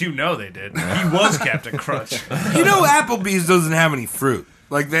 You know they did. He was Captain Crunch. You know, Applebee's doesn't have any fruit.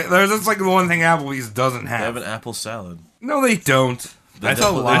 Like, that's like the one thing Applebee's doesn't They have have. an apple salad. No, they don't. That's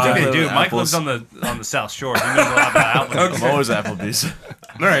a lie. I think they do. Apples. Mike lives on the South Shore. He knows a lot about Applebee's. I'm always Applebee's.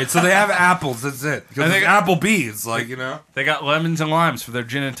 All right, so they have apples. That's it. I Because think- Applebee's, like, you know. They got lemons and limes for their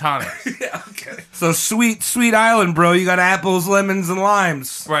gin and tonic. So sweet island, bro. You got apples, lemons, and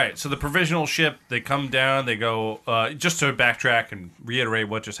limes. Right. So the provisional ship, they come down. They go. Just to backtrack and reiterate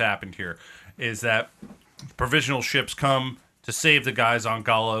what just happened here, is that provisional ships come to save the guys on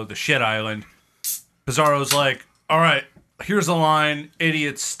Gallo, the shit island. Pizarro's like, all right, here's a line.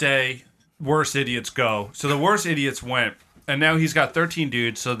 Idiots stay. Worst idiots go. So the worst idiots went. And now he's got 13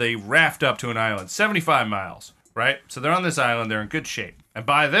 dudes, so they raft up to an island, 75 miles, right? So they're on this island, they're in good shape. And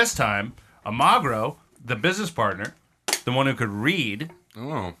by this time, Amagro, the business partner, the one who could read,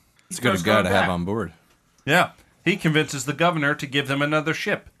 Oh. It's a good Goes guy going to have back. on board. yeah, he convinces the governor to give them another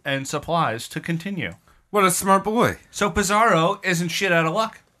ship and supplies to continue. What a smart boy. So Pizarro isn't shit out of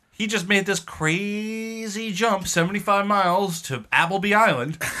luck. He just made this crazy jump 75 miles to Appleby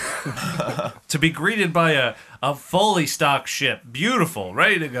Island to be greeted by a fully stocked ship. Beautiful,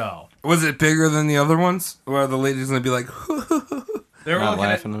 ready to go. Was it bigger than the other ones? Or are the ladies going to be like, They were Not looking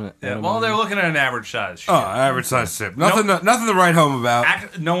laughing at it. yeah, well, they're looking at an average size ship. oh, average size ship. Nothing to write home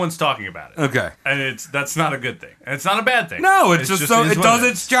about. No one's talking about it. Okay. And that's not a good thing. And it's not a bad thing. No, it's just so is it what does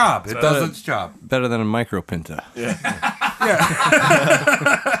is. its job. It does its job. Better than a micro Pinta.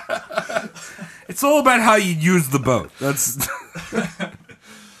 It's all about how you use the boat. That's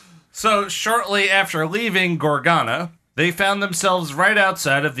So shortly after leaving Gorgona, they found themselves right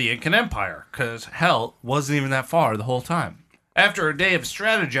outside of the Incan Empire, because hell, wasn't even that far the whole time. After a day of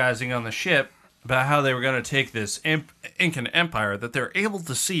strategizing on the ship about how they were going to take this Incan Empire that they're able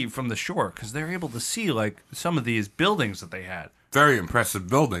to see from the shore, because they're able to see like some of these buildings that they had. very impressive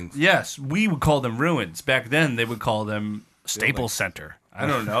buildings. Yes, we would call them ruins. Back then, they would call them Staples Center. I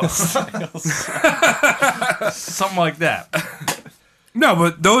don't know. Something like that. No,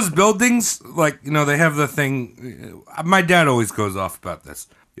 but those buildings, like, you know, they have the thing. My dad always goes off about this.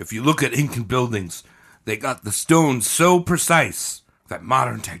 If you look at Incan buildings, they got the stones so precise that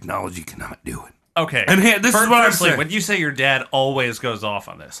modern technology cannot do it. Okay. And here, this is what I'm Firstly, saying. when you say your dad always goes off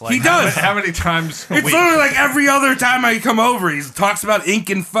on this, like He does. How many times a It's week? literally like every other time I come over, he talks about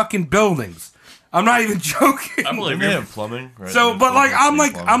Incan fucking buildings. I'm not even joking. I believe They you. have plumbing, right? So, They but like, have I'm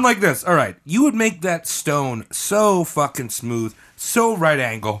plumbing. like this. All right, you would make that stone so fucking smooth, so right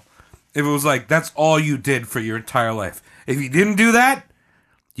angle, if it was like that's all you did for your entire life. If you didn't do that,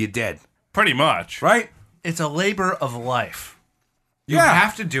 you're dead, Pretty much. right? It's a labor of life. You Yeah.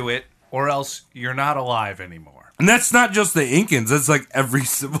 have to do it, or else you're not alive anymore. And that's not just the Incans. That's like every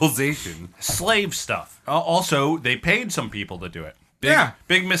civilization. Slave stuff. Also, they paid some people to do it. Yeah.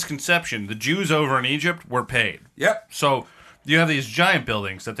 Big misconception. The Jews over in Egypt were paid. Yep. So you have these giant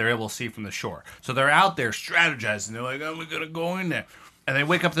buildings that they're able to see from the shore. So they're out there strategizing. They're like, oh, we're going to go in there. And they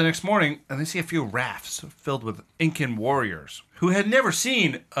wake up the next morning and they see a few rafts filled with Incan warriors who had never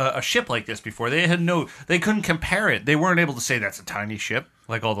seen a ship like this before. They couldn't compare it. They weren't able to say that's a tiny ship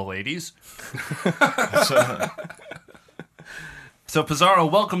like all the ladies. So Pizarro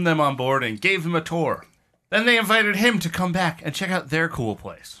welcomed them on board and gave them a tour. Then they invited him to come back and check out their cool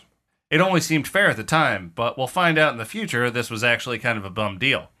place. It only seemed fair at the time, but we'll find out in the future this was actually kind of a bum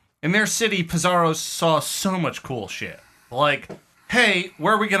deal. In their city, Pizarro saw so much cool shit. Like hey,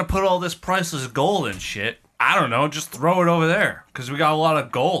 where are we going to put all this priceless gold and shit? I don't know, just throw it over there, because we got a lot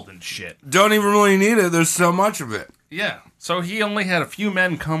of gold and shit. Don't even really need it. There's so much of it. Yeah. So he only had a few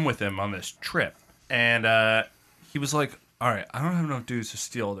men come with him on this trip. And he was like, all right, I don't have enough dudes to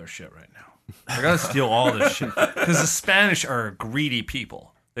steal their shit right now. I got to steal all this shit. Because the Spanish are greedy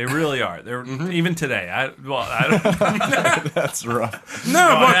people. They really are. They're even today. I don't. That's rough. No,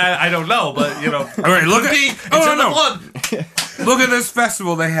 Well, but I don't know, but you know. all right, look at It's in the blood. Look at this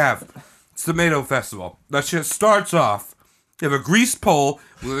festival they have. It's the Tomato Festival. That shit starts off. You have a greased pole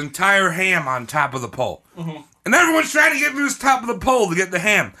with an entire ham on top of the pole. And everyone's trying to get to this top of the pole to get the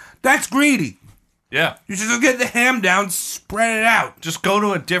ham. That's greedy. Yeah. You should just get the ham down, spread it out. Just go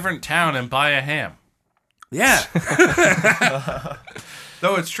to a different town and buy a ham. Yeah.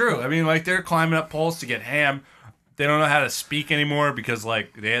 No, it's true. I mean, like, they're climbing up poles to get ham. They don't know how to speak anymore because,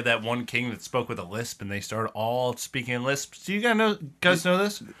 like, they had that one king that spoke with a lisp, and they started all speaking in lisps. Do you guys know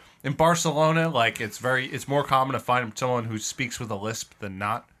this? In Barcelona, like, it's more common to find someone who speaks with a lisp than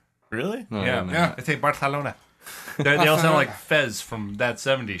not. Really? No, Yeah, no. yeah. I think Barcelona. They all sound like Fez from that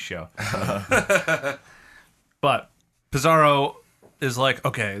 70s show. But Pizarro is like,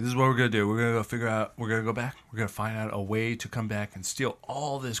 okay, this is what we're going to do. We're going to go figure out, we're going to go back. We're going to find out a way to come back and steal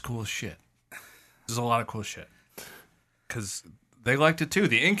all this cool shit. There's a lot of cool shit. Because they liked it too.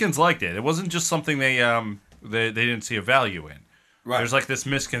 The Incans liked it. It wasn't just something they didn't see a value in. Right. There's like this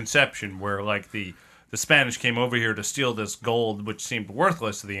misconception where like the Spanish came over here to steal this gold, which seemed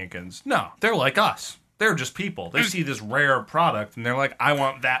worthless to the Incans. No, they're like us. They're just people. They see this rare product and they're like, I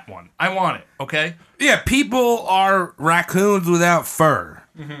want that one. I want it. Okay? Yeah, people are raccoons without fur.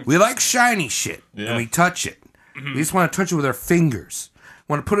 We like shiny shit, and we touch it. We just want to touch it with our fingers.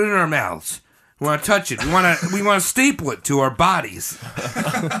 We want to put it in our mouths. We want to touch it. We want to staple it to our bodies.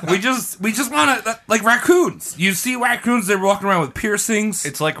 we just want to, like raccoons. You see raccoons, they're walking around with piercings.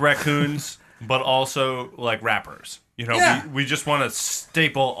 It's like raccoons, but also like rappers. You know, Yeah. we just want to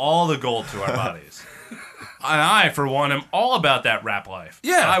staple all the gold to our bodies. And I, for one, am all about that rap life.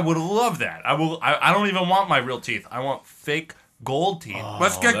 Yeah. I would love that. I don't even want my real teeth. I want fake gold teeth.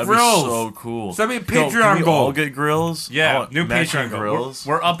 Let's get that'd grills. Be so cool. Send me Yo, Patreon can we all gold. get grills? I Yeah, want new matching Patreon grills. goals.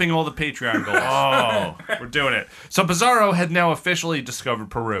 We're upping all the Patreon goals. Oh, We're doing it. So Pizarro had now officially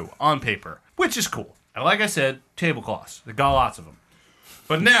discovered Peru on paper, which is cool. And like I said, tablecloths. They got lots of them.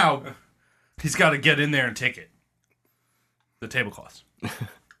 But now he's got to get in there and take it. The tablecloths.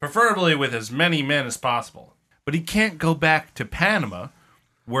 Preferably with as many men as possible. But he can't go back to Panama,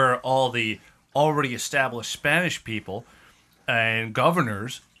 where all the already established Spanish people and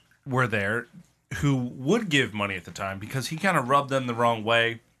governors were there who would give money at the time, because he kind of rubbed them the wrong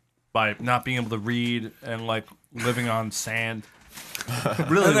way by not being able to read and like living on sand.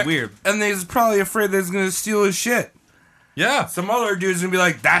 Really weird. And they's probably afraid they're going to steal his shit. Yeah. Some other dude's going to be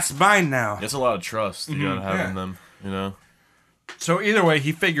like, that's mine now. it's a lot of trust you gotta have in them. You know. So either way,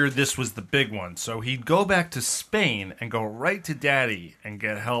 he figured this was the big one. So he'd go back to Spain and go right to Daddy and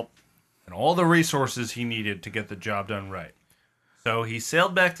get help and all the resources he needed to get the job done right. So he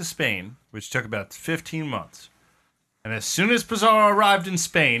sailed back to Spain, which took about 15 months. And as soon as Pizarro arrived in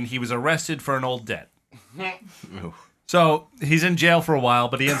Spain, he was arrested for an old debt. So he's in jail for a while,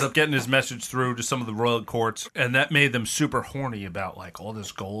 but he ends up getting his message through to some of the royal courts, and that made them super horny about like all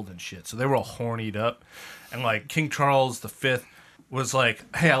this gold and shit. So they were all hornied up, and like King Charles V was like,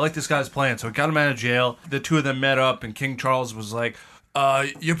 "Hey, I like this guy's plan," so he got him out of jail. The two of them met up, and King Charles was like,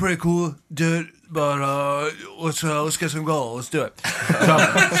 "You're pretty cool, dude, but let's get some gold. Let's do it."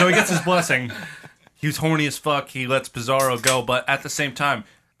 So he gets his blessing. He was horny as fuck. He lets Pizarro go, but at the same time,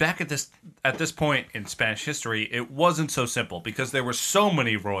 back at this point in Spanish history, it wasn't so simple because there were so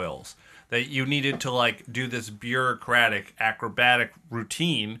many royals that you needed to like do this bureaucratic, acrobatic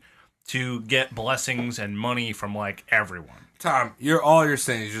routine to get blessings and money from like everyone. Tom, all you're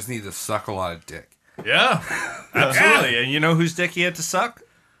saying is you just need to suck a lot of dick. Yeah, absolutely. And you know whose dick he had to suck?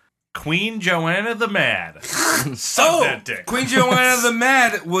 Queen Joanna the Mad. Suck that dick. Queen Joanna the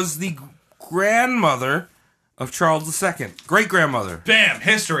Mad was the grandmother of Charles II. Great-grandmother. Bam,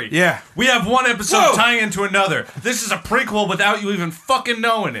 history. Yeah. We have one episode Whoa. tying into another. This is a prequel without you even fucking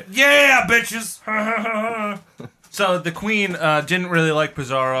knowing it. Yeah, bitches! So the queen didn't really like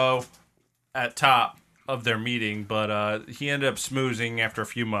Pizarro at top of their meeting, but he ended up smoozing after a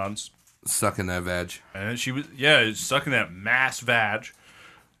few months. Sucking that vag. And she was, sucking that mass vag.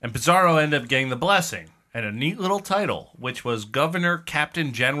 And Pizarro ended up getting the blessing and a neat little title, which was Governor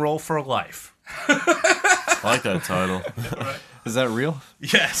Captain General for Life. I like that title. Is that real?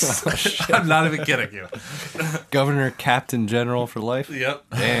 Yes. I'm not even kidding you. Governor, Captain General for life? Yep.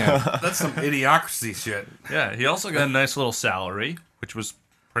 Damn. That's some idiocracy shit. Yeah, he also got a nice little salary, which was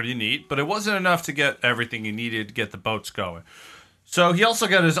pretty neat, but it wasn't enough to get everything he needed to get the boats going. So he also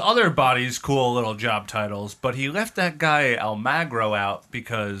got his other body's cool little job titles, but he left that guy Almagro out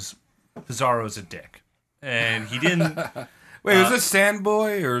because Pizarro's a dick. And he didn't... Wait, was this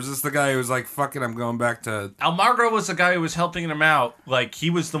Sandboy, or is this the guy who was like, fuck it, I'm going back to... Almagro was the guy who was helping him out. Like, he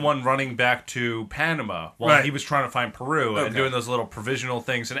was the one running back to Panama while he was trying to find Peru and doing those little provisional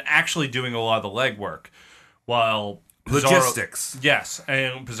things and actually doing a lot of the legwork. While... Logistics. Yes,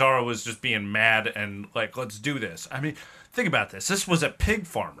 and Pizarro was just being mad and like, let's do this. I mean, think about this. This was a pig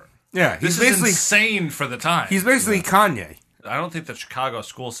farmer. Yeah, This is insane for the time. He's basically Kanye. I don't think the Chicago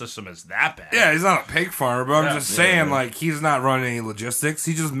school system is that bad. Yeah, he's not a pig farmer, but I'm Yeah. just saying, like, he's not running any logistics.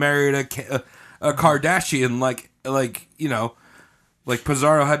 He just married a Kardashian, like you know, like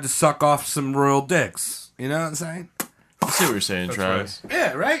Pizarro had to suck off some royal dicks. You know what I'm saying? I see what you're saying, Travis.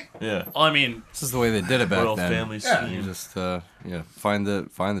 Yeah, right. Yeah. Well, I mean, This is the way they did it back Royal then. family Yeah. scheme. You just find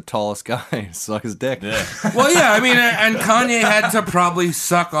the tallest guy, suck his dick. Yeah. Well, yeah, I mean, and Kanye had to probably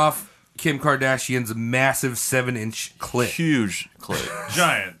suck off Kim Kardashian's massive 7-inch clit. Huge clip.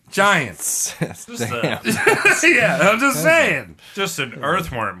 giant. Giants. Just, Damn. Yeah, I'm just saying. just an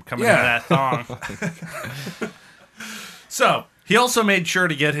earthworm coming Yeah. out of that thong. So, he also made sure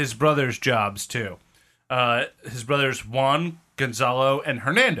to get his brothers jobs, too. His brothers Juan, Gonzalo, and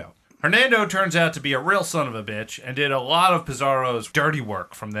Hernando. Hernando turns out to be a real son of a bitch and did a lot of Pizarro's dirty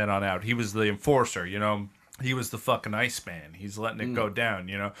work from then on out. He was the enforcer, you know. He was the fucking Iceman. He's letting it go down,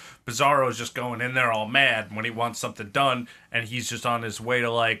 you know. Pizarro's just going in there all mad when he wants something done, and he's just on his way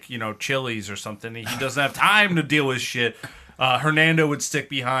to, like, you know, Chili's or something. He doesn't have time to deal with shit. Hernando would stick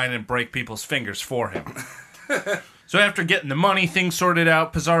behind and break people's fingers for him. So after getting the money thing sorted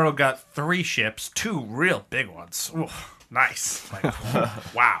out, Pizarro got 3 ships, 2 real big ones. Ooh, nice.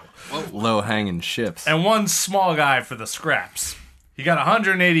 Like, wow. Low hanging ships. And 1 small guy for the scraps. He got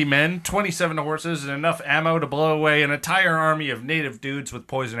 180 men, 27 horses, and enough ammo to blow away an entire army of native dudes with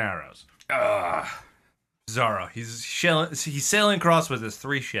poison arrows. Pizarro, he's sailing across with his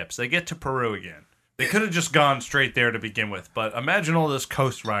 3 ships. They get to Peru again. They could have just gone straight there to begin with, but imagine all this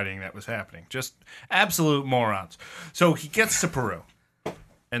coast riding that was happening. Just absolute morons. So he gets to Peru,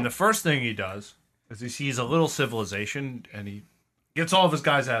 and the first thing he does is he sees a little civilization, and he gets all of his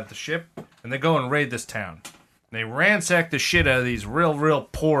guys out of the ship, and they go and raid this town. And they ransack the shit out of these real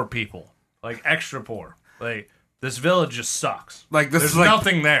poor people. Like, extra poor. Like, this village just sucks. Like, this There's is like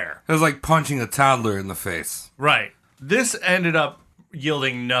nothing there. it was like punching a toddler in the face. Right. This ended up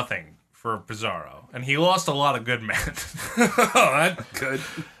yielding nothing for Pizarro, and he lost a lot of good men. Oh, that's good.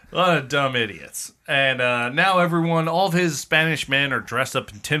 A lot of dumb idiots. And now everyone, all of his Spanish men are dressed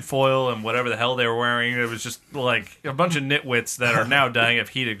up in tinfoil and whatever the hell they were wearing. It was just like a bunch of nitwits that are now dying of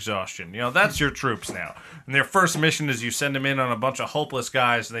heat exhaustion. You know, that's your troops now. And their first mission is you send them in on a bunch of hopeless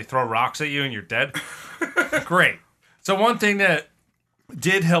guys and they throw rocks at you and you're dead. Great. So one thing that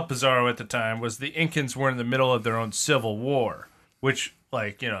did help Pizarro at the time was the Incans were in the middle of their own civil war, which,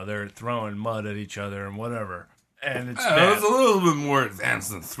 like, you know, they're throwing mud at each other and whatever. And it's It bad. was a little bit more advanced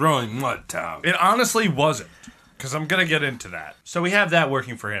than throwing mud, Tom. It honestly wasn't, because I'm going to get into that. So we have that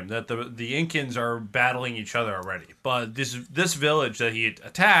working for him, that the Incans are battling each other already. But this village that he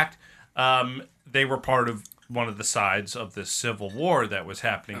attacked, they were part of one of the sides of this civil war that was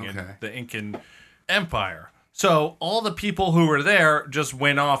happening in the Incan Empire. So all the people who were there just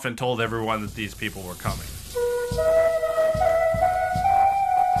went off and told everyone that these people were coming.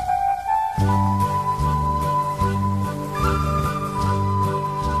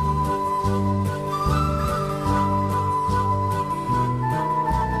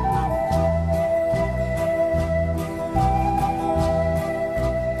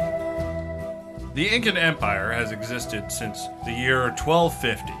 The Incan Empire has existed since the year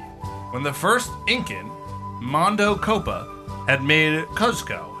 1250, when the first Incan, Mondo Copa, had made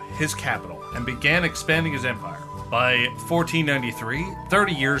Cuzco his capital and began expanding his empire. By 1493,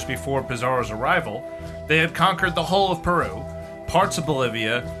 30 years before Pizarro's arrival, they had conquered the whole of Peru, parts of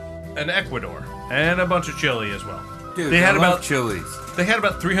Bolivia, and Ecuador, and a bunch of Chile as well. Dude, they had I love about chilies. They had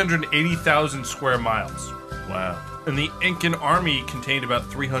about 380,000 square miles. Wow. And the Incan army contained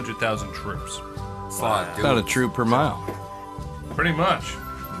about 300,000 troops. About a troop per mile. Pretty much.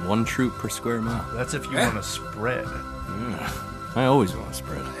 1 troop per square mile. That's if you want to spread. I always want to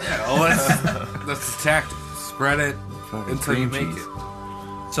spread. Oh, that's the tactic. Spread it Fucking until you cream make cheese.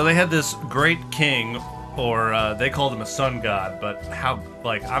 it. So they had this great king, or they called him a sun god, but how,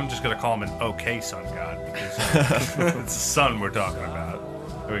 like, I'm just going to call him an okay sun god. It's his son we're talking about.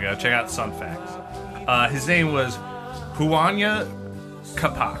 Here we go. Check out Sun Facts. His name was Huanya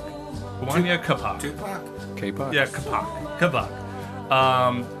Capac. Huanya Capac. Tupac? K-pop? Yeah, Capac.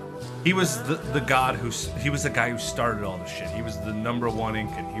 He was the god he was the guy who started all the shit. He was the number one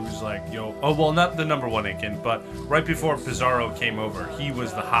Incan. He was like, not the number one Incan, but right before Pizarro came over, he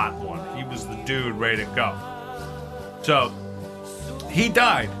was the hot one. He was the dude ready to go. So, he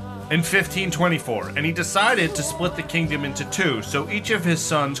died in 1524, and he decided to split the kingdom into two, so each of his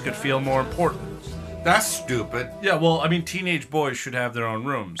sons could feel more important. That's stupid. Yeah, well, I mean, teenage boys should have their own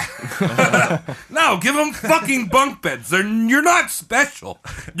rooms. No, give them fucking bunk beds. You're not special.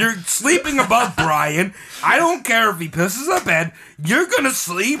 You're sleeping above Brian. I don't care if he pisses a bed. You're gonna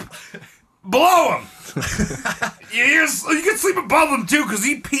sleep below him. You can sleep above him too, because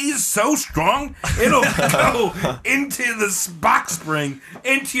he pees so strong it'll go into the box spring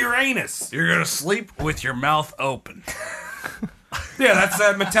into your anus. You're gonna sleep with your mouth open. Yeah, that's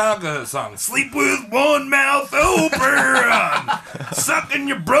that Metallica song. Sleep with one mouth open, sucking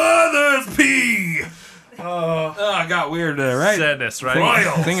your brother's pee. I got weird there, right? Sadness, right?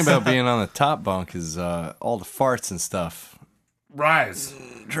 Royal. The thing about being on the top bunk is all the farts and stuff Rise.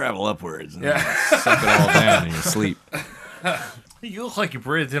 travel upwards and Yeah. suck it all down in your sleep. You look like you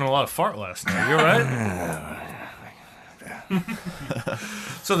breathed in a lot of fart last night. You alright?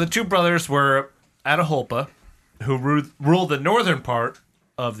 So the two brothers were Atahualpa, who ruled the northern part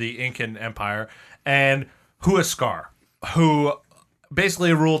of the Incan Empire, and Huascar, who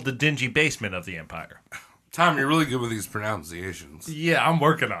basically ruled the dingy basement of the empire. Tom, you're really good with these pronunciations. Yeah, I'm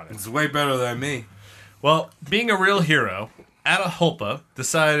working on it. It's way better than me. Well, being a real hero, Atahualpa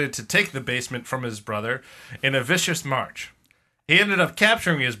decided to take the basement from his brother in a vicious march. He ended up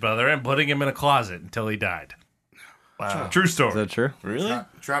capturing his brother and putting him in a closet until he died. Wow. True story. Is that true? Really?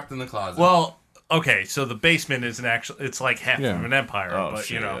 Trapped in the closet. Well, okay, so the basement is it's like half Yeah. of an empire, Oh, but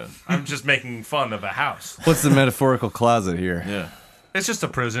shit, yeah. I'm just making fun of a house. What's the metaphorical closet here? Yeah. It's just a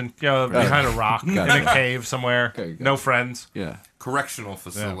prison, behind a rock, in a cave somewhere, Okay, got no it. friends. Yeah. correctional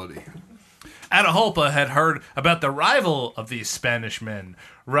facility. Atahualpa had heard about the arrival of these Spanish men,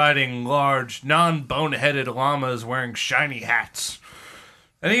 riding large, non-bone-headed llamas wearing shiny hats.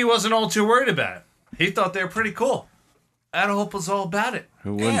 And he wasn't all too worried about it. He thought they were pretty cool. Atahualpa's all about it.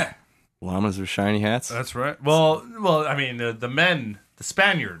 Who wouldn't? Yeah. Llamas with shiny hats? That's right. Well, I mean, the men, the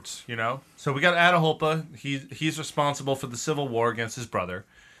Spaniards, So we got Atahualpa. He's responsible for the civil war against his brother.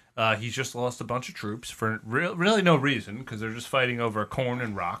 He's just lost a bunch of troops for really no reason, because they're just fighting over corn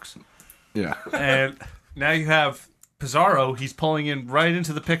and rocks. Yeah. And now you have Pizarro. He's pulling in right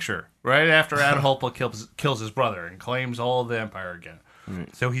into the picture, right after Atahualpa kills his brother and claims all of the empire again.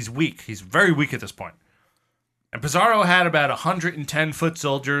 Right. So he's weak. He's very weak at this point. And Pizarro had about 110 foot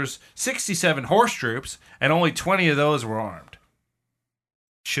soldiers, 67 horse troops, and only 20 of those were armed.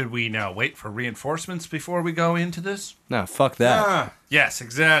 Should we now wait for reinforcements before we go into this? No, fuck that. Yes,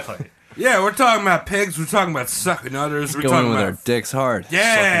 exactly. Yeah, we're talking about pigs. We're talking about sucking udders. We're Going talking with about our dicks hard.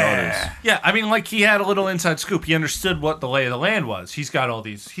 yeah. Yeah, I mean, like, he had a little inside scoop. He understood what the lay of the land was. He's got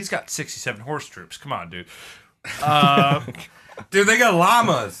 67 horse troops. Come on, dude. Dude, they got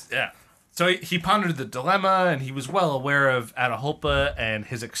llamas. Yeah. So he pondered the dilemma, and he was well aware of Atahualpa and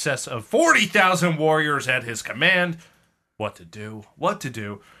his excess of 40,000 warriors at his command. What to do.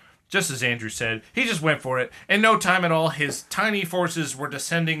 Just as Andrew said, he just went for it. In no time at all, his tiny forces were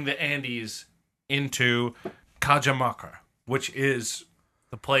descending the Andes into Cajamarca, which is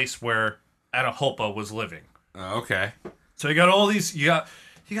the place where Atahualpa was living. Okay. So you got all these, you got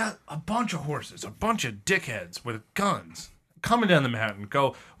a bunch of horses, a bunch of dickheads with guns coming down the mountain.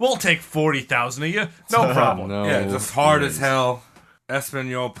 Go, we'll take 40,000 of you, no problem. No. Yeah, just hard as hell.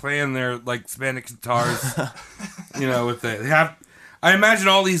 Espanol playing their like Spanish guitars. With they have. I imagine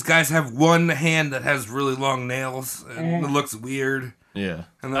all these guys have one hand that has really long nails and it looks weird. Yeah.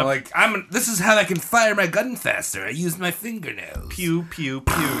 And they're like, this is how I can fire my gun faster. I use my fingernails. Pew, pew,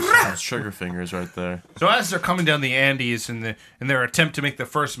 pew. That's trigger fingers right there. So as they're coming down the Andes in their attempt to make the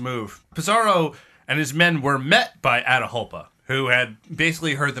first move, Pizarro and his men were met by Atahualpa, who had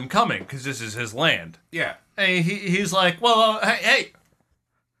basically heard them coming because this is his land. Yeah. And he's like, well, hey,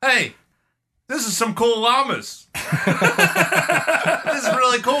 this is some cool llamas. This is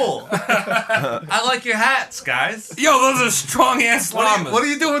really cool. I like your hats, guys. Yo, those are strong ass llamas. What are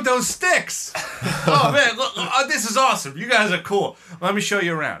you doing with those sticks? Oh, man, look, this is awesome. You guys are cool. Let me show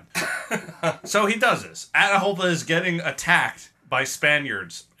you around. So he does this. Atahualpa is getting attacked by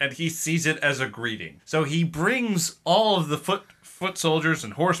Spaniards, and he sees it as a greeting. So he brings all of the foot soldiers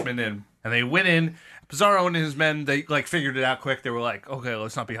and horsemen in, and they went in. Pizarro and his men, they like figured it out quick. They were like, okay,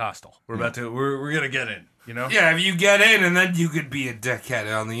 let's not be hostile. We're gonna get in, you know? Yeah, if you get in, and then you could be a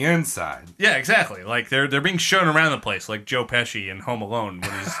dickhead on the inside. Yeah, exactly. Like they're being shown around the place, like Joe Pesci in Home Alone when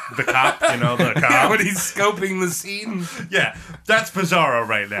he's the cop, you know, the cop. Yeah, when he's scoping the scene. Yeah, that's Pizarro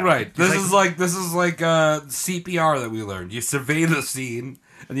right now. Right. This is like CPR that we learned. You survey the scene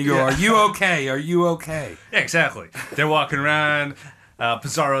and you go, "Are you okay? Are you okay?" Yeah, exactly. They're walking around.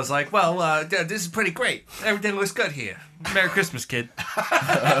 Pizarro's like, well, this is pretty great. Everything looks good here. Merry Christmas, kid.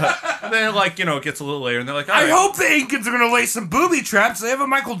 Then, like, you know, it gets a little later, and they're like, I hope the Incans are going to lay some booby traps. They have a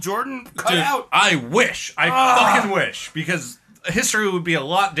Michael Jordan cut out. I wish. I fucking wish. Because history would be a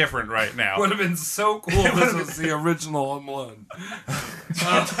lot different right now. Would have been so cool if this was the original Home Alone.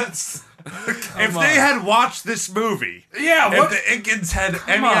 If they had watched this movie, if the Incans had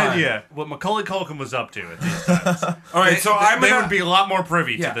any idea what Macaulay Culkin was up to at these times, all right, they would be a lot more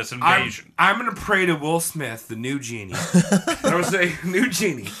privy to this invasion. I'm going to pray to Will Smith, the new genie. I would say, new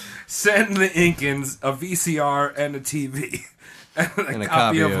genie, send the Incans a VCR and a TV. And a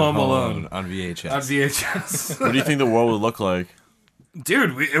copy of Home Alone on VHS. On VHS. What do you think the world would look like?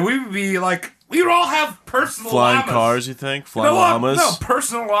 Dude, we would be like... We would all have personal flying llamas. Cars, you think? Flying llamas? No,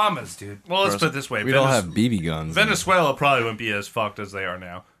 personal llamas, dude. Well, let's put it this way. We'd all have BB guns. Venezuela probably wouldn't be as fucked as they are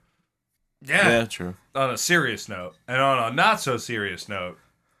now. Yeah, true. On a serious note. And on a not-so-serious note,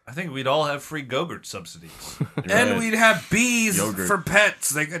 I think we'd all have free Go-Gurt subsidies. And we'd have bees for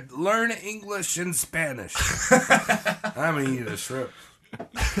pets. They could learn English and Spanish. I'm going to eat a shrimp.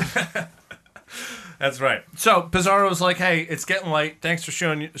 That's right. So Pizarro's like, hey, it's getting late. Thanks for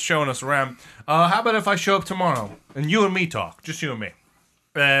showing us around. How about if I show up tomorrow and you and me talk? Just you and me.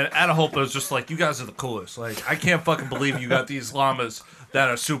 And Atahualpa's just like, you guys are the coolest. Like, I can't fucking believe you got these llamas that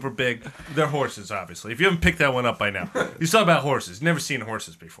are super big. They're horses, obviously. If you haven't picked that one up by now. You saw about horses. Never seen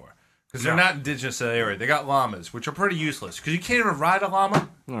horses before. Because they're not indigenous to the area. They got llamas, which are pretty useless. Because you can't even ride a llama.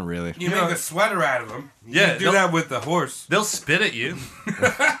 Not really. You make a sweater out of them. You Yeah, do that with the horse. They'll spit at you.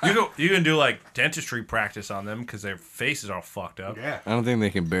 You can do like dentistry practice on them because their faces are all fucked up. Yeah. I don't think they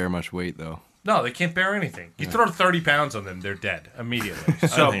can bear much weight, though. No, they can't bear anything. You throw 30 pounds on them, they're dead immediately. I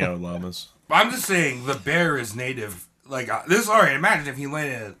So don't think I would llamas. I'm just saying the bear is native. Like this. All right. Imagine if he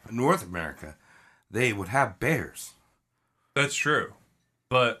landed in North America, they would have bears. that's true.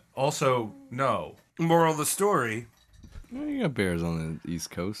 But also, no. Moral of the story. Well, you got bears on the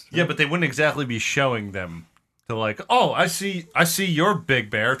East Coast. Yeah, but they wouldn't exactly be showing them to like, oh, I see your big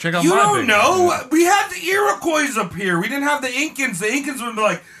bear. Check out You my don't big know. bear. We had the Iroquois up here. We didn't have the Incans. The Incans would be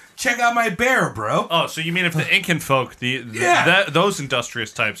like, check out my bear, bro. Oh, so you mean if the Incan folk, those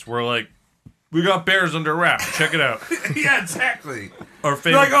industrious types were like, we got bears under wraps. Check it out. Yeah, exactly. Or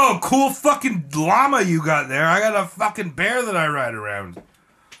You're like, oh, cool fucking llama you got there. I got a fucking bear that I ride around.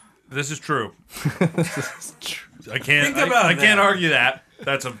 This is true. I can't. Think about I can't that. argue that.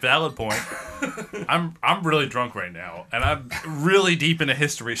 That's a valid point. I'm really drunk right now, and I'm really deep in a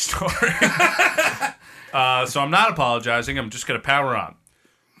history story. So I'm not apologizing. I'm just gonna power on.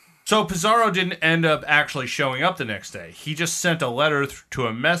 So Pizarro didn't end up actually showing up the next day. He just sent a letter to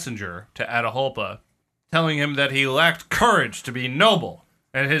a messenger to Atahualpa, telling him that he lacked courage to be noble,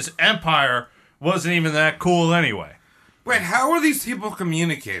 and his empire wasn't even that cool anyway. Wait, how are these people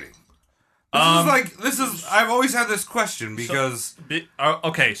communicating? I've always had this question because...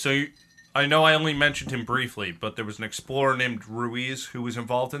 I know I only mentioned him briefly, but there was an explorer named Ruiz who was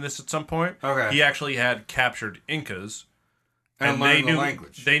involved in this at some point. Okay. He actually had captured Incas. And learned the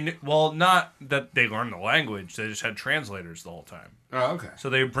language. Not that they learned the language, they just had translators the whole time. Oh, okay. So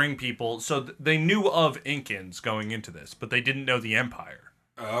they would bring people, they knew of Incans going into this, but they didn't know the empire.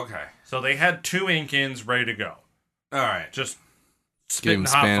 Oh, okay. So they had 2 Incans ready to go. All right. Just Give spitting him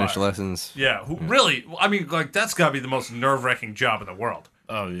hot Spanish fire. lessons. Yeah, really, I mean, like, that's gotta be the most nerve-wracking job in the world.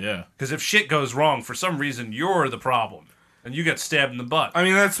 Oh, yeah. Because if shit goes wrong, for some reason, you're the problem. And you get stabbed in the butt. I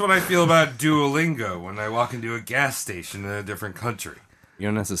mean, that's what I feel about Duolingo when I walk into a gas station in a different country.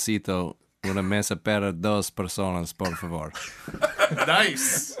 Yo necesito una mesa para dos personas, por favor.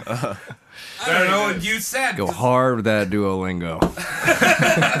 Nice. I don't know what you said. Go hard with that Duolingo.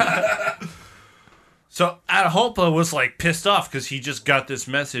 So Atahualpa was like pissed off because he just got this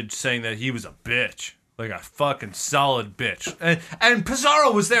message saying that he was a bitch. Like a fucking solid bitch. And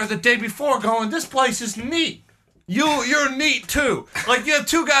Pizarro was there the day before going, this place is neat. You're neat too. Like you have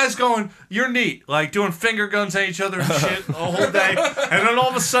 2 guys going, you're neat. Like doing finger guns at each other and shit the whole day. And then all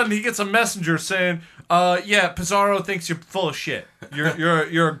of a sudden he gets a messenger saying, yeah, Pizarro thinks you're full of shit.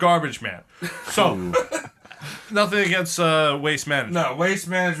 You're a garbage man. So Nothing against Waste Management. No, Waste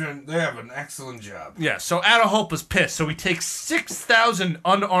Management, they have an excellent job. Yeah, so Atahualpa's pissed, so he takes 6,000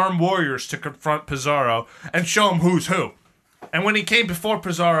 unarmed warriors to confront Pizarro and show him who's who. And when he came before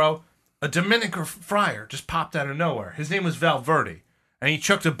Pizarro, a Dominican friar just popped out of nowhere. His name was Valverde, and he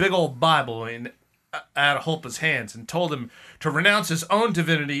chucked a big old Bible in Atahualpa's hands and told him to renounce his own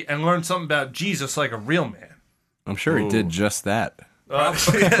divinity and learn something about Jesus like a real man. I'm sure he did just that.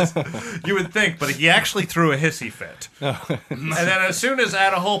 Yes, you would think, but he actually threw a hissy fit. And then as soon as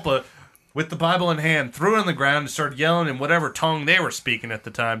Atahualpa, with the Bible in hand, threw it on the ground and started yelling in whatever tongue they were speaking at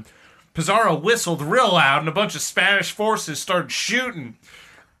the time, Pizarro whistled real loud and a bunch of Spanish forces started shooting.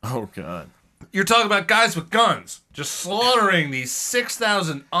 Oh, God. You're talking about guys with guns just slaughtering these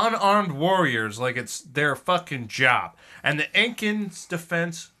 6,000 unarmed warriors like it's their fucking job. And the Incans'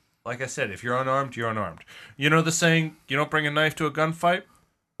 defense, like I said, if you're unarmed, you're unarmed. You know the saying, you don't bring a knife to a gunfight?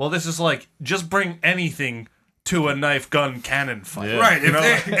 Well, this is like, just bring anything to a knife, gun, cannon fight. Yeah. Right, You know,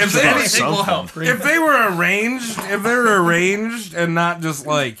 if they anything will help. if they were arranged and not just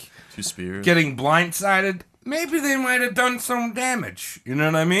like 2 spears. getting blindsided, maybe they might have done some damage. You know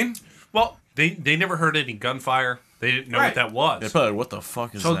what I mean? Well, they never heard any gunfire. They didn't know Right. what that was. They're probably, what the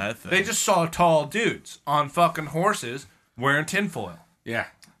fuck is So that thing? they just saw tall dudes on fucking horses wearing tinfoil. Yeah.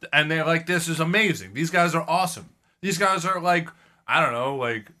 And they're like, this is amazing. These guys are awesome. These guys are like, I don't know,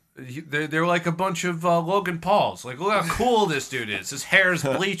 like, they're like a bunch of Logan Pauls. Like, look how cool this dude is. His hair is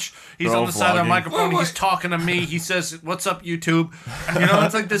bleached. He's They're on all the side of the vlogging. microphone. Oh, He's talking to me. He says, what's up, YouTube? You know,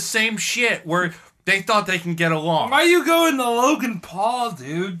 it's like the same shit where they thought they can get along. Why you going to Logan Paul,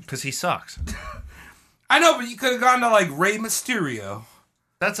 dude? Because he sucks. I know, but you could have gone to like Rey Mysterio.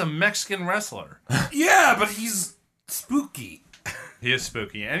 That's a Mexican wrestler. Yeah, but he's spooky. He is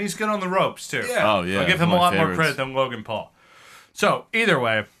spooky. And he's good on the ropes, too. Yeah. Oh, yeah. I'll give him a one of lot my more favorites. credit than Logan Paul. So, either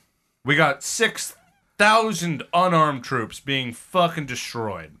way, we got 6,000 unarmed troops being fucking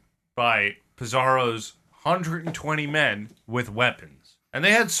destroyed by Pizarro's 120 men with weapons. And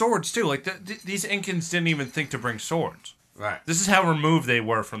they had swords, too. Like, these Incans didn't even think to bring swords. Right. This is how removed they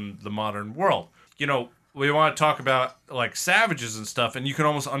were from the modern world. You know, we want to talk about, like, savages and stuff, and you can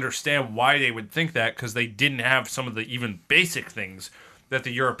almost understand why they would think that, because they didn't have some of the even basic things that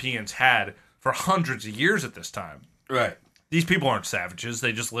the Europeans had for hundreds of years at this time. Right. These people aren't savages.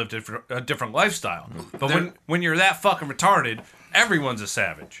 They just lived a different lifestyle. But when you're that fucking retarded, everyone's a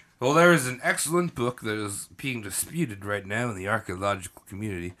savage. Well, there is an excellent book that is being disputed right now in the archaeological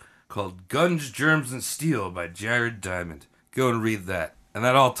community called Guns, Germs, and Steel by Jared Diamond. Go and read that. And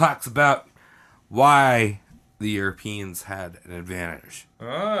that all talks about why the Europeans had an advantage.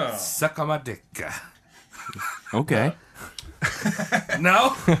 Oh. Suck on my dick. Okay. No?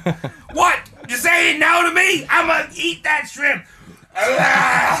 What? You saying no to me? I'm gonna eat that shrimp.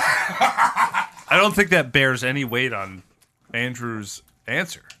 I don't think that bears any weight on Andrew's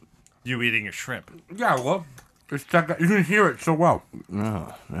answer. You eating a shrimp. Yeah, well, it's that, you can hear it so well.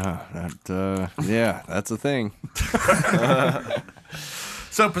 No, yeah, that's a thing.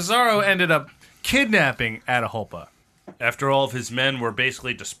 So Pizarro ended up kidnapping Atahualpa after all of his men were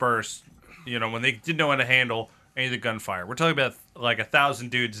basically dispersed, you know, when they didn't know how to handle any of the gunfire. We're talking about like 1,000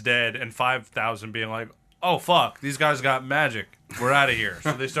 dudes dead and 5,000 being like, oh fuck, these guys got magic. We're out of here.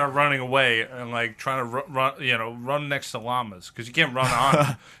 So they start running away and like trying to run next to llamas because you can't run on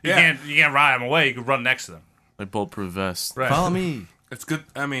them. You can't ride them away. You can run next to them. Like bulletproof vest. Right. Follow me. It's good.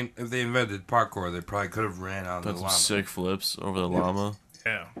 I mean, if they invented parkour, they probably could have ran on the Done some llama. sick flips over the llama.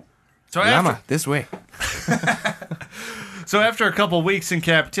 Yeah. So Llama, this way. So after a couple weeks in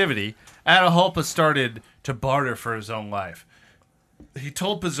captivity, Atahualpa started to barter for his own life. He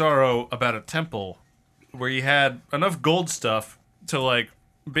told Pizarro about a temple where he had enough gold stuff to like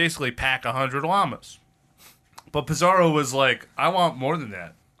basically pack 100 llamas. But Pizarro was like, I want more than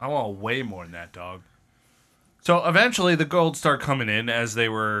that. I want way more than that, dog. So eventually the gold started coming in as they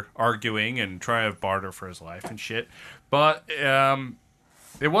were arguing and trying to barter for his life and shit. But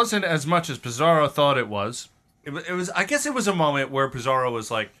it wasn't as much as Pizarro thought it was. It was. I guess it was a moment where Pizarro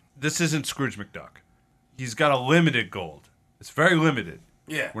was like, this isn't Scrooge McDuck. He's got a limited gold. It's very limited.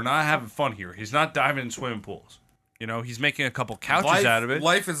 Yeah. We're not having fun here. He's not diving in swimming pools. You know, he's making a couple couches out of it.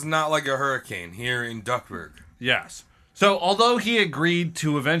 Life is not like a hurricane here in Duckburg. Yes. So, although he agreed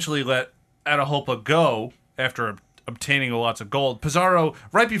to eventually let Atahualpa go after obtaining lots of gold, Pizarro,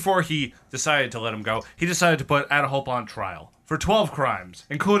 right before he decided to let him go, he decided to put Atahualpa on trial for 12 crimes,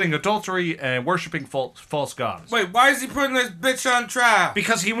 including adultery and worshiping false gods. Wait, why is he putting this bitch on trial?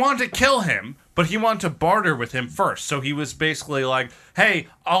 Because he wanted to kill him, but he wanted to barter with him first. So he was basically like, hey,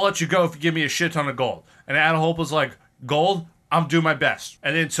 I'll let you go if you give me a shit ton of gold. And Atahualpa was like, gold? I'll do my best.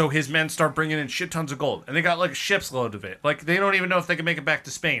 And then so his men start bringing in shit tons of gold. And they got like a ship's load of it. Like they don't even know if they can make it back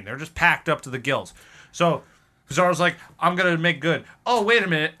to Spain. They're just packed up to the gills. So Pizarro's like, I'm going to make good. Oh, wait a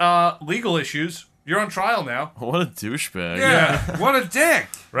minute. Legal issues. You're on trial now. What a douchebag. Yeah, what a dick.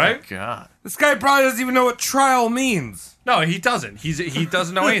 Right? God. This guy probably doesn't even know what trial means. No, he doesn't. He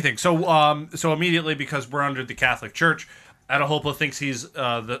doesn't know anything. So so immediately, because we're under the Catholic Church, Atahualpa thinks he's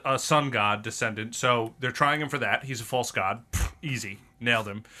a sun god descendant. So they're trying him for that. He's a false god. Pfft, easy. Nailed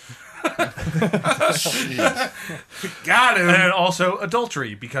him. Got him. And also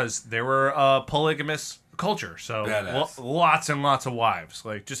adultery, because they were a polygamous culture. So Badass. lots and lots of wives,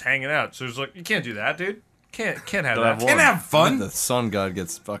 like just hanging out. So it's like, you can't do that, dude. Can't have that. have one. Can't have fun. The sun god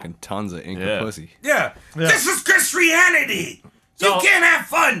gets fucking tons of Inca Yeah. pussy. Yeah. This is Christianity. You can't have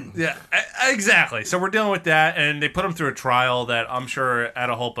fun. Yeah, exactly. So we're dealing with that, and they put him through a trial that I'm sure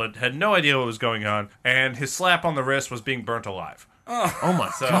Atahualpa had no idea what was going on, and his slap on the wrist was being burnt alive. Oh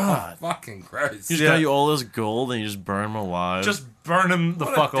my God. Fucking Christ. He just got you all this gold and you just burn him alive. Just burn him the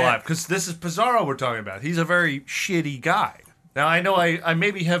What a fuck dick. alive, because this is Pizarro we're talking about. He's a very shitty guy. Now, I know I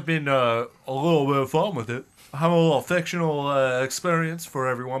maybe have been a little bit of fun with it. I have a little fictional experience for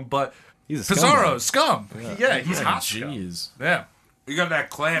everyone, but He's a Pizarro, scumbag. scum. Yeah, he's Like, hot scum. jeez. Yeah. You got that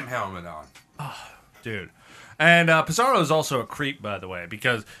clam helmet on. Dude. And Pizarro is also a creep, by the way,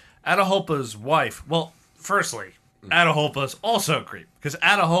 because Atahualpa's wife, well, firstly, Atahualpa's also a creep, because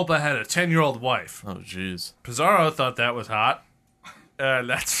Atahualpa had a 10-year-old wife. Oh, jeez. Pizarro thought that was hot.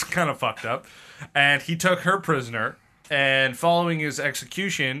 That's kind of fucked up. And he took her prisoner, and following his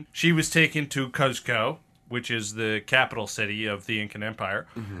execution, she was taken to Cuzco, which is the capital city of the Incan Empire,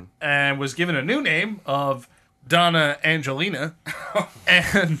 and was given a new name of Donna Angelina.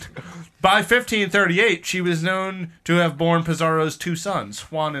 And by 1538, she was known to have borne Pizarro's two sons,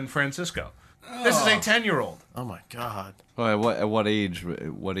 Juan and Francisco. This is a 10-year-old. Oh my God. Well, at what age?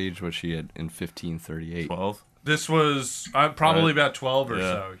 What age was she at in 1538? 12? This was probably Right. about 12 or Yeah.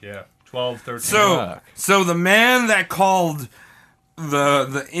 so. Yeah, 12, 13. So the man that called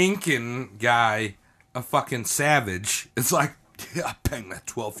the Incan guy a fucking savage is like, yeah, I banged that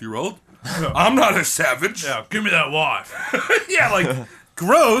 12-year-old. I'm not a savage. yeah, give me that wife. Yeah, like,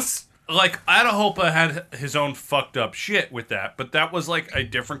 gross. Like, Atahualpa had his own fucked up shit with that, but that was like a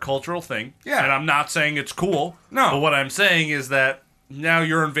different cultural thing. Yeah. And I'm not saying it's cool. No. But what I'm saying is that now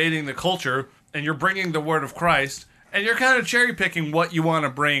you're invading the culture and you're bringing the word of Christ and you're kind of cherry picking what you want to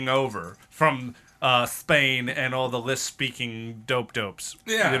bring over from Spain and all the list speaking dopes.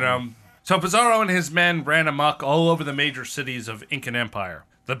 Yeah. You know? So Pizarro and his men ran amok all over the major cities of Incan Empire.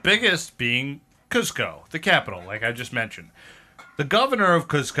 The biggest being Cuzco, the capital, like I just mentioned. The governor of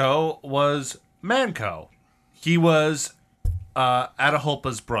Cuzco was Manco. He was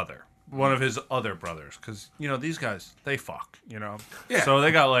Atahualpa's brother, one of his other brothers, because, you know, these guys, they fuck, you know? Yeah. So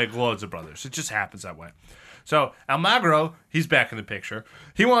they got, like, loads of brothers. It just happens that way. So Almagro, he's back in the picture.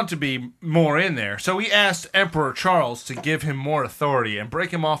 He wanted to be more in there, so he asked Emperor Charles to give him more authority and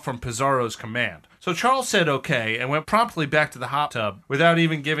break him off from Pizarro's command. So Charles said okay and went promptly back to the hot tub without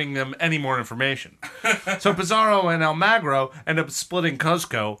even giving them any more information. So Pizarro and Almagro end up splitting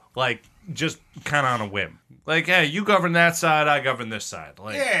Cuzco, like, just kind of on a whim. Like, hey, you govern that side, I govern this side.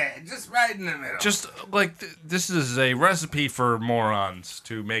 Like, Yeah, just right in the middle. just like this is a recipe for morons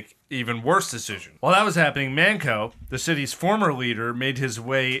to make even worse decisions. While that was happening, Manco, the city's former leader, made his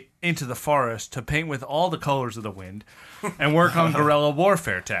way into the forest to paint with all the colors of the wind and work on guerrilla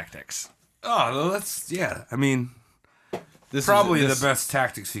warfare tactics. Oh, well, that's, yeah. I mean, This probably is, the best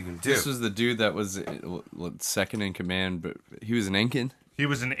tactics you can do. This was the dude that was second in command, but he was an Incan. He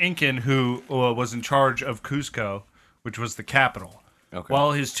was an Incan who was in charge of Cuzco, which was the capital. Okay.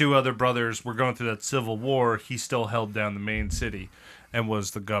 While his two other brothers were going through that civil war, he still held down the main city and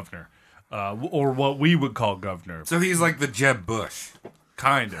was the governor, or what we would call governor. So he's like the Jeb Bush.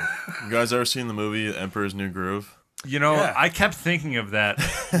 Kind of. You guys ever seen the movie Emperor's New Groove? You know, Yeah. I kept thinking of that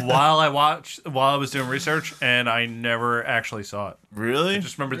while I was doing research, and I never actually saw it. Really? I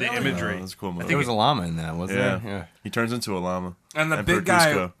just remember the Oh, imagery. that's a cool movie. There was a llama in that, wasn't Yeah. there? He turns into a llama. And the Emperor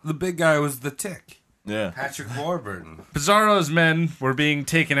big guy was the Tick. Yeah. Patrick Warburton. Pizarro's men were being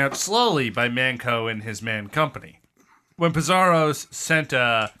taken out slowly by Manco and his man company. When Pizarro sent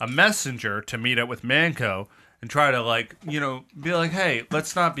a messenger to meet up with Manco and try to, like, you know, be like, hey,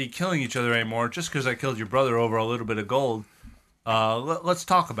 let's not be killing each other anymore just because I killed your brother over a little bit of gold. Let's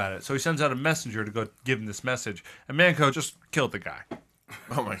talk about it. So he sends out a messenger to go give him this message. And Manco just killed the guy.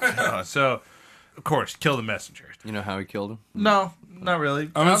 Oh my God. So, of course, kill the messenger. You know how he killed him? No, not really.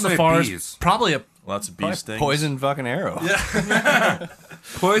 I'm gonna Out in the say forest, bees. probably a Lots of bee stings. Poison fucking arrow.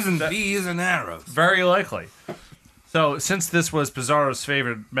 Poison bees and arrows. very likely. So, since this was Pizarro's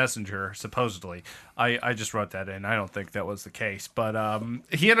favorite messenger, supposedly, I just wrote that in. I don't think that was the case. But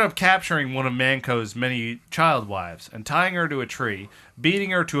he ended up capturing one of Manco's many child wives and tying her to a tree,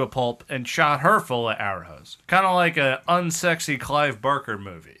 beating her to a pulp, and shot her full of arrows. Kind of like an unsexy Clive Barker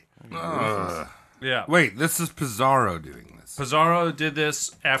movie. Yeah. Wait, this is Pizarro doing this. Pizarro did this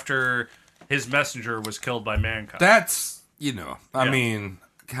after his messenger was killed by Manco. That's, I mean,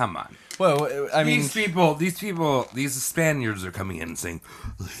 come on. Well, I mean, these Spaniards are coming in and saying,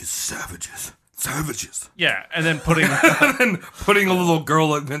 these savages. Yeah, and then putting Putting a little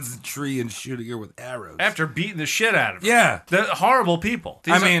girl against a tree and shooting her with arrows. after beating the shit out of her. Yeah. They're horrible people.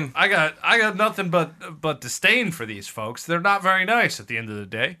 I mean- I got nothing but disdain for these folks. They're not very nice at the end of the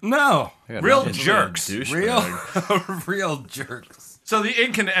day. No. Real He's a jerks. douchebag. Real jerks. So the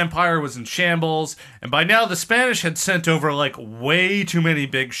Incan Empire was in shambles, and by now the Spanish had sent over like way too many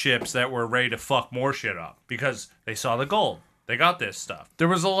big ships that were ready to fuck more shit up because they saw the gold. They got this stuff. There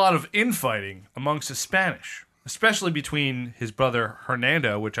was a lot of infighting amongst the Spanish, especially between his brother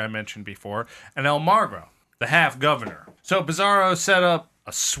Hernando, which I mentioned before, and Almagro, the half-governor. So Pizarro set up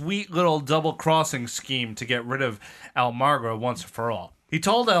a sweet little double-crossing scheme to get rid of Almagro once and for all. He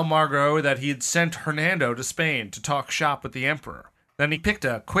told Almagro that he had sent Hernando to Spain to talk shop with the emperor. Then he picked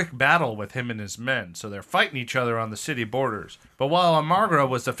a quick battle with him and his men, so they're fighting each other on the city borders. But while Almagro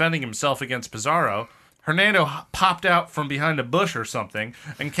was defending himself against Pizarro, Hernando popped out from behind a bush or something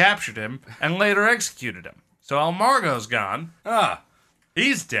and captured him and later executed him. So Almagro's gone.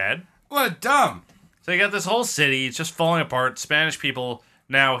 He's dead. What a dumb. So you got this whole city, it's just falling apart. Spanish people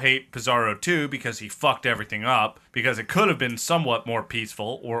now hate Pizarro too because he fucked everything up, because it could have been somewhat more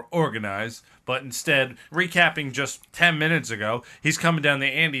peaceful or organized, but instead, recapping just 10 minutes ago, he's coming down the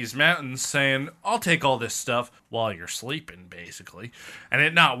Andes Mountains saying, I'll take all this stuff while you're sleeping, basically, and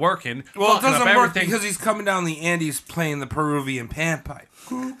it not working. Well, it fucking up doesn't work everything. because he's coming down the Andes playing the Peruvian panpipe.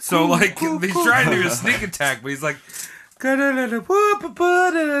 So, like, he's trying to do a sneak attack, but he's like, the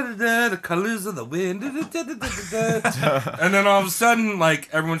colors of the wind. And then all of a sudden, like,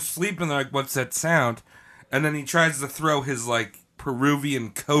 everyone's sleeping. They're like, what's that sound? And then he tries to throw his, like,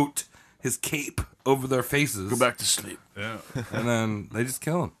 Peruvian coat, his cape, over their faces. Go back to sleep. Yeah. And then they just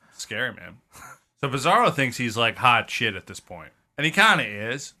kill him. Scary, man. So Pizarro thinks he's like hot shit at this point. And he kind of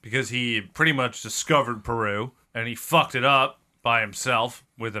is, because he pretty much discovered Peru, and he fucked it up by himself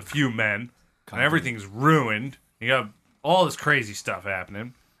with a few men, and everything's ruined. You got all this crazy stuff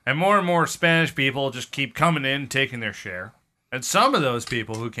happening, and more Spanish people just keep coming in, taking their share. And some of those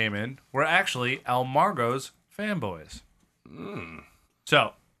people who came in were actually Almagro's fanboys.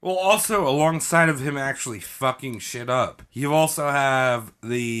 So, Well, also, alongside of him actually fucking shit up, you also have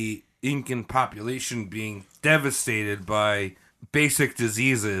the Incan population being devastated by basic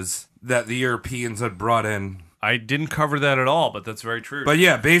diseases that the Europeans had brought in. I didn't cover that at all, but that's very true. But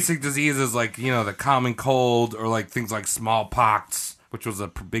yeah, basic diseases like, the common cold or like things like smallpox, which was a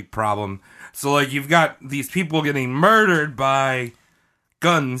big problem. So like you've got these people getting murdered by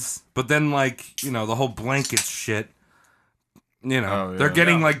guns, but then like, the whole blanket shit. They're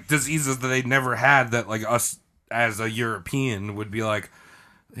getting like diseases that they never had that like us as a European would be like,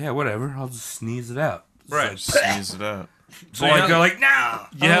 yeah, whatever, I'll just sneeze it out. It's Right. like, Sneeze it out. so like, they're like, no.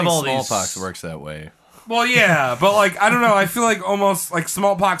 you have all smallpox these... works that way. Well, yeah, but like, I don't know. I feel like almost like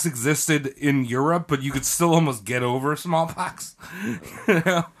smallpox existed in Europe, but you could still almost get over smallpox.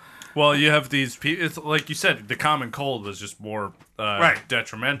 Well, you have these people. It's like you said, the common cold was just more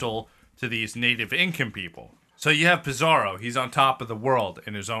detrimental to these native Incan people. So you have Pizarro. He's on top of the world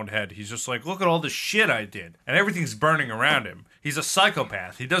in his own head. He's just like, look at all the shit I did. And everything's burning around him. He's a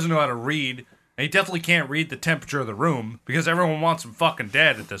psychopath. He doesn't know how to read. And he definitely can't read the temperature of the room because everyone wants him fucking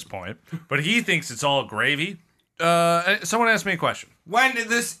dead at this point. But he thinks it's all gravy. Someone asked me a question. When did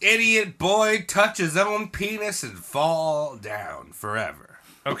this idiot boy touch his own penis and fall down forever?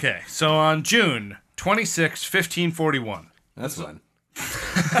 Okay, so on June 26, 1541. That's fun.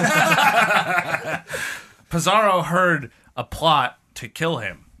 Pizarro heard a plot to kill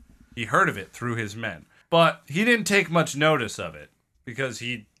him. He heard of it through his men. But he didn't take much notice of it because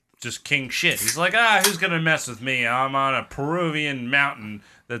he just king shit. He's like, who's going to mess with me? I'm on a Peruvian mountain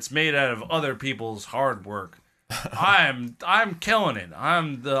that's made out of other people's hard work. I'm killing it.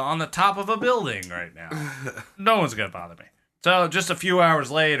 I'm on the top of a building right now. No one's going to bother me. So just a few hours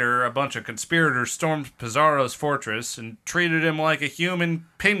later, a bunch of conspirators stormed Pizarro's fortress and treated him like a human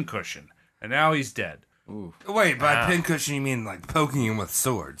pincushion. And now he's dead. Ooh. Wait, by pincushion you mean like poking him with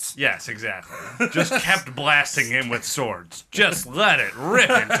swords? Yes, exactly. Just kept blasting him with swords. Just let it rip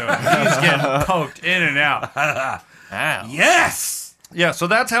into him. He's getting poked in and out. Ow. Yes! Yeah, so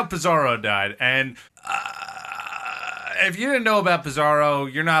that's how Pizarro died. And if you didn't know about Pizarro,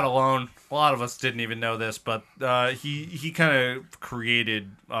 you're not alone. A lot of us didn't even know this, but he kind of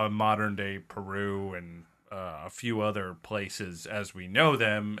created modern day Peru and a few other places as we know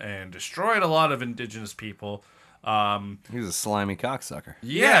them, and destroyed a lot of indigenous people. He was a slimy cocksucker.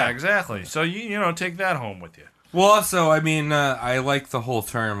 Yeah, exactly. So you know, take that home with you. Well, also, I mean, I like the whole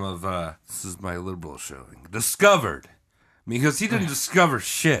term of this is my liberal showing, discovered, because he didn't discover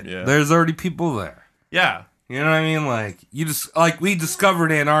shit. Yeah. There's already people there. Yeah. You know what I mean? Like we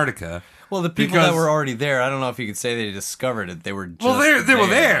discovered Antarctica. Well, the people that were already there, I don't know if you could say they discovered it. They were just they were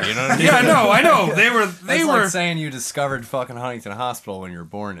there. You know what I mean? Yeah, I know. They were. That's like saying you discovered fucking Huntington Hospital when you were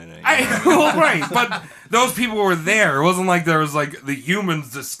born in it. Well, right, but those people were there. It wasn't like there was like the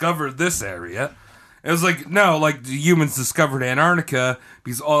humans discovered this area. It was like no, like the humans discovered Antarctica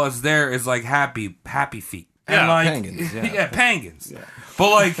because all that's there is like happy feet. Yeah, and like, pangans, yeah. Yeah, pangans. Yeah. But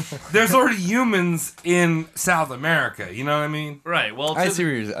like, there's already humans in South America. You know what I mean? Right. Well, I see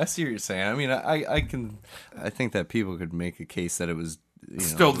what you're saying. I mean, I think that people could make a case that it was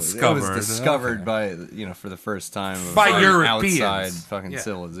still discovered. It was discovered by for the first time by Europeans. outside fucking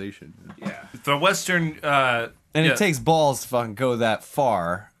civilization. Yeah. The Western and it takes balls to fucking go that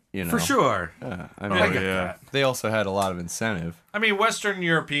far. You know, for sure. I mean, they also had a lot of incentive. I mean, Western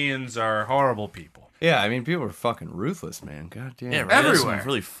Europeans are horrible people. Yeah, I mean, people were fucking ruthless, man. God damn. Yeah, right. Everywhere. Some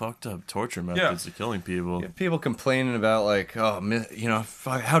really fucked up torture methods of killing people. Yeah, people complaining about like,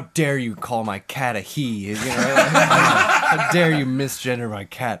 fuck, how dare you call my cat a he? You know, how dare you misgender my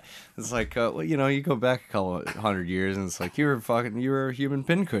cat? It's like, you go back a couple 100 years, and it's like you were a human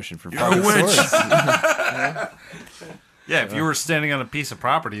pincushion for fucking swords. Yeah, if you were standing on a piece of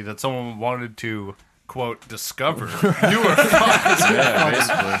property that someone wanted to, quote, discover, you were fucked. Yeah,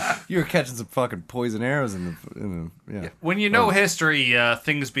 basically. You were catching some fucking poison arrows in the When you know history,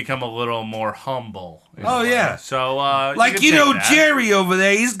 things become a little more humble. Oh, yeah. So, like, Jerry over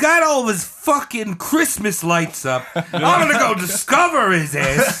there, he's got all of his fucking Christmas lights up. I'm gonna go discover his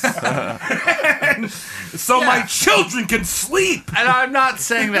ass. So my children can sleep. And I'm not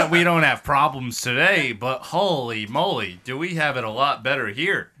saying that we don't have problems today, but holy moly, do we have it a lot better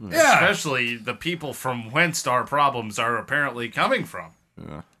here. Yeah. Especially the people from whence our problems are apparently coming from.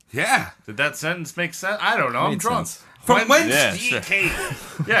 Yeah. Did that sentence make sense? I don't know. I'm drunk. Sense. From whence Yeah, ye sure. came.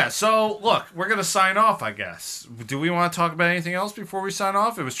 Yeah, so look, we're going to sign off, I guess. Do we want to talk about anything else before we sign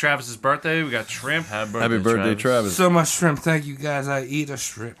off? It was Travis's birthday. We got shrimp. Happy birthday, Travis. So much shrimp. Thank you, guys. I eat a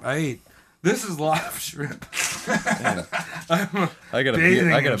shrimp. This is live shrimp. I got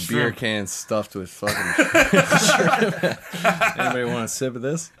bathing a in beer shrimp. can stuffed with fucking shrimp. Anybody want a sip of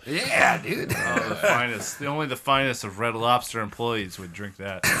this? Yeah, dude. Oh, the finest. Only the finest of Red Lobster employees would drink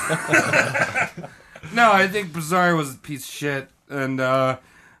that. No, I think Pizarro was a piece of shit, and I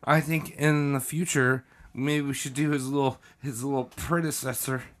think in the future maybe we should do his little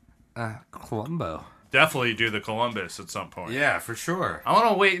predecessor, Columbo. Definitely do the Columbus at some point. Yeah, for sure. I want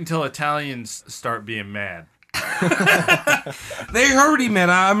to wait until Italians start being mad. They already met.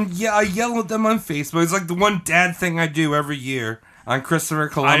 I yell at them on Facebook. It's like the one dad thing I do every year on Christopher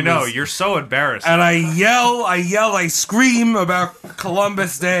Columbus. I know, you're so embarrassed. And I yell, I scream about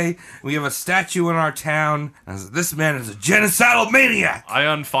Columbus Day. We have a statue in our town. And I said, this man is a genocidal maniac. I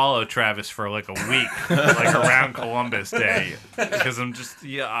unfollow Travis for like a week, like around Columbus Day, because I'm just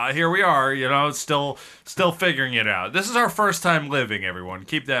here we are, still figuring it out. This is our first time living, everyone.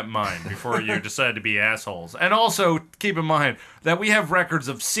 Keep that in mind before you decide to be assholes. And also keep in mind that we have records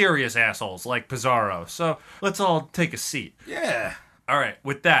of serious assholes like Pizarro. So let's all take a seat. Yeah. All right,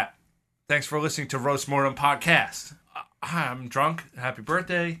 with that, thanks for listening to Roast Mortem Podcast. I'm drunk. Happy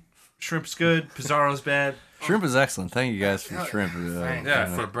birthday. Shrimp's good. Pizarro's bad. Shrimp is excellent. Thank you guys for the shrimp.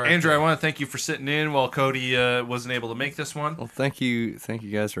 Andrew, I want to thank you for sitting in while Cody wasn't able to make this one. Well, thank you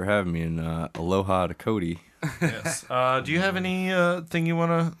guys for having me, and aloha to Cody. Yes. Do you have any thing you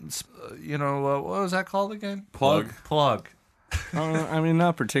want to, what was that called again? Plug. I mean,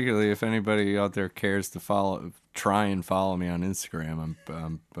 not particularly. If anybody out there cares to try and follow me on Instagram.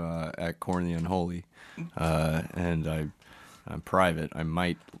 I'm at Corn the Unholy, and I'm private. I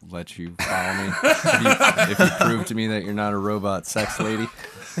might let you follow me if you prove to me that you're not a robot sex lady.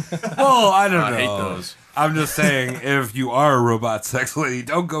 Well, I don't know. I hate those. I'm just saying, if you are a robot sex lady,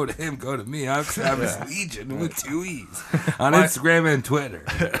 don't go to him, go to me. I'm Travis Legion with 2 E's on Instagram and Twitter.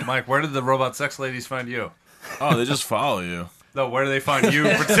 Mike, where did the robot sex ladies find you? Oh, they just follow you. No, where do they find you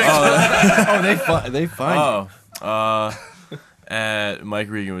in particular? They find you. At Mike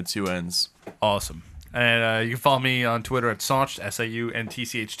Regan with 2 N's. Awesome. And you can follow me on Twitter at Sauncht,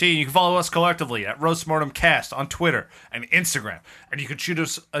 SAUNTCHT. And you can follow us collectively at RoastMortemCast on Twitter and Instagram. And you can shoot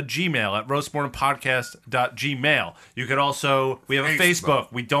us a Gmail at roastmortempodcast.gmail. You could also, we have a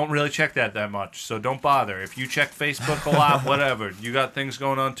Facebook. We don't really check that much, so don't bother. If you check Facebook a lot, whatever. You got things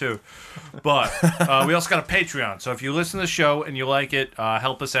going on too. But we also got a Patreon. So if you listen to the show and you like it,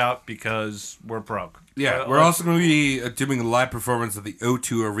 help us out because we're broke. Yeah, we're also going to be doing a live performance at the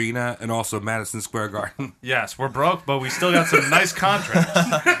O2 Arena and also Madison Square Garden. Yes, we're broke, but we still got some nice contracts.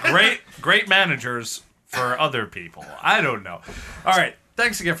 Great managers for other people. I don't know. All right,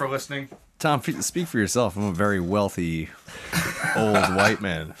 thanks again for listening. Tom, speak for yourself. I'm a very wealthy old white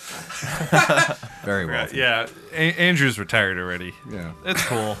man. Very wealthy. Yeah, Andrew's retired already. Yeah. It's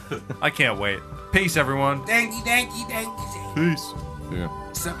cool. I can't wait. Peace, everyone. Thank you. Peace.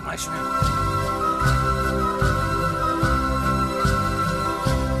 Yeah. Suck my shrimp.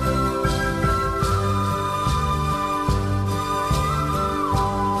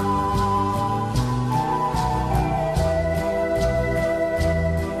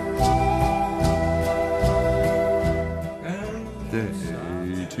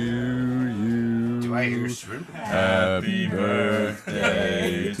 Happy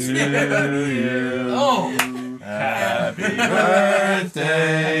birthday to you. Oh. Happy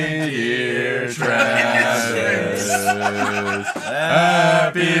birthday, dear Travis.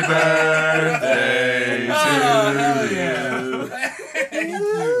 Happy birthday to you.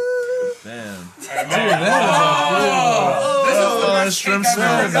 Damn. This is the best shrimp cake I've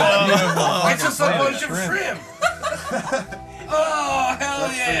ever sandwich. gotten. It's just a bunch of shrimp. Oh, hell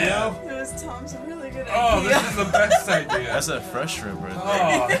yeah. Those Tom's a really good idea. Oh, this is the best idea. That's that fresh shrimp right there.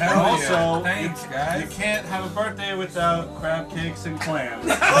 Oh, hell Also, yeah. Thanks, guys. You can't have a birthday without crab cakes and clams.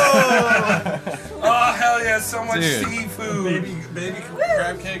 Oh, hell yeah. So much Dude. seafood. Baby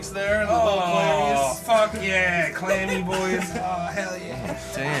crab cakes there and the little Oh, clammies. fuck yeah. Clammy boys. Oh, hell yeah.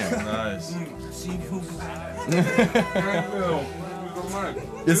 Damn, nice. Seafood.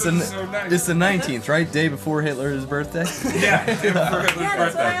 It's the, so nice. it's the 19th, right? Day before Hitler's birthday? Yeah, for Hitler's Yeah,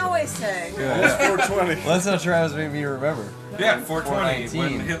 that's what I birthday. always say. Well, that's how Travis made me remember. Yeah, 420.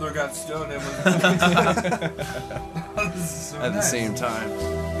 419. When Hitler got stoned, it was. This is so At the nice. same time.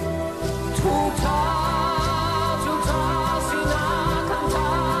 Too tall to toss in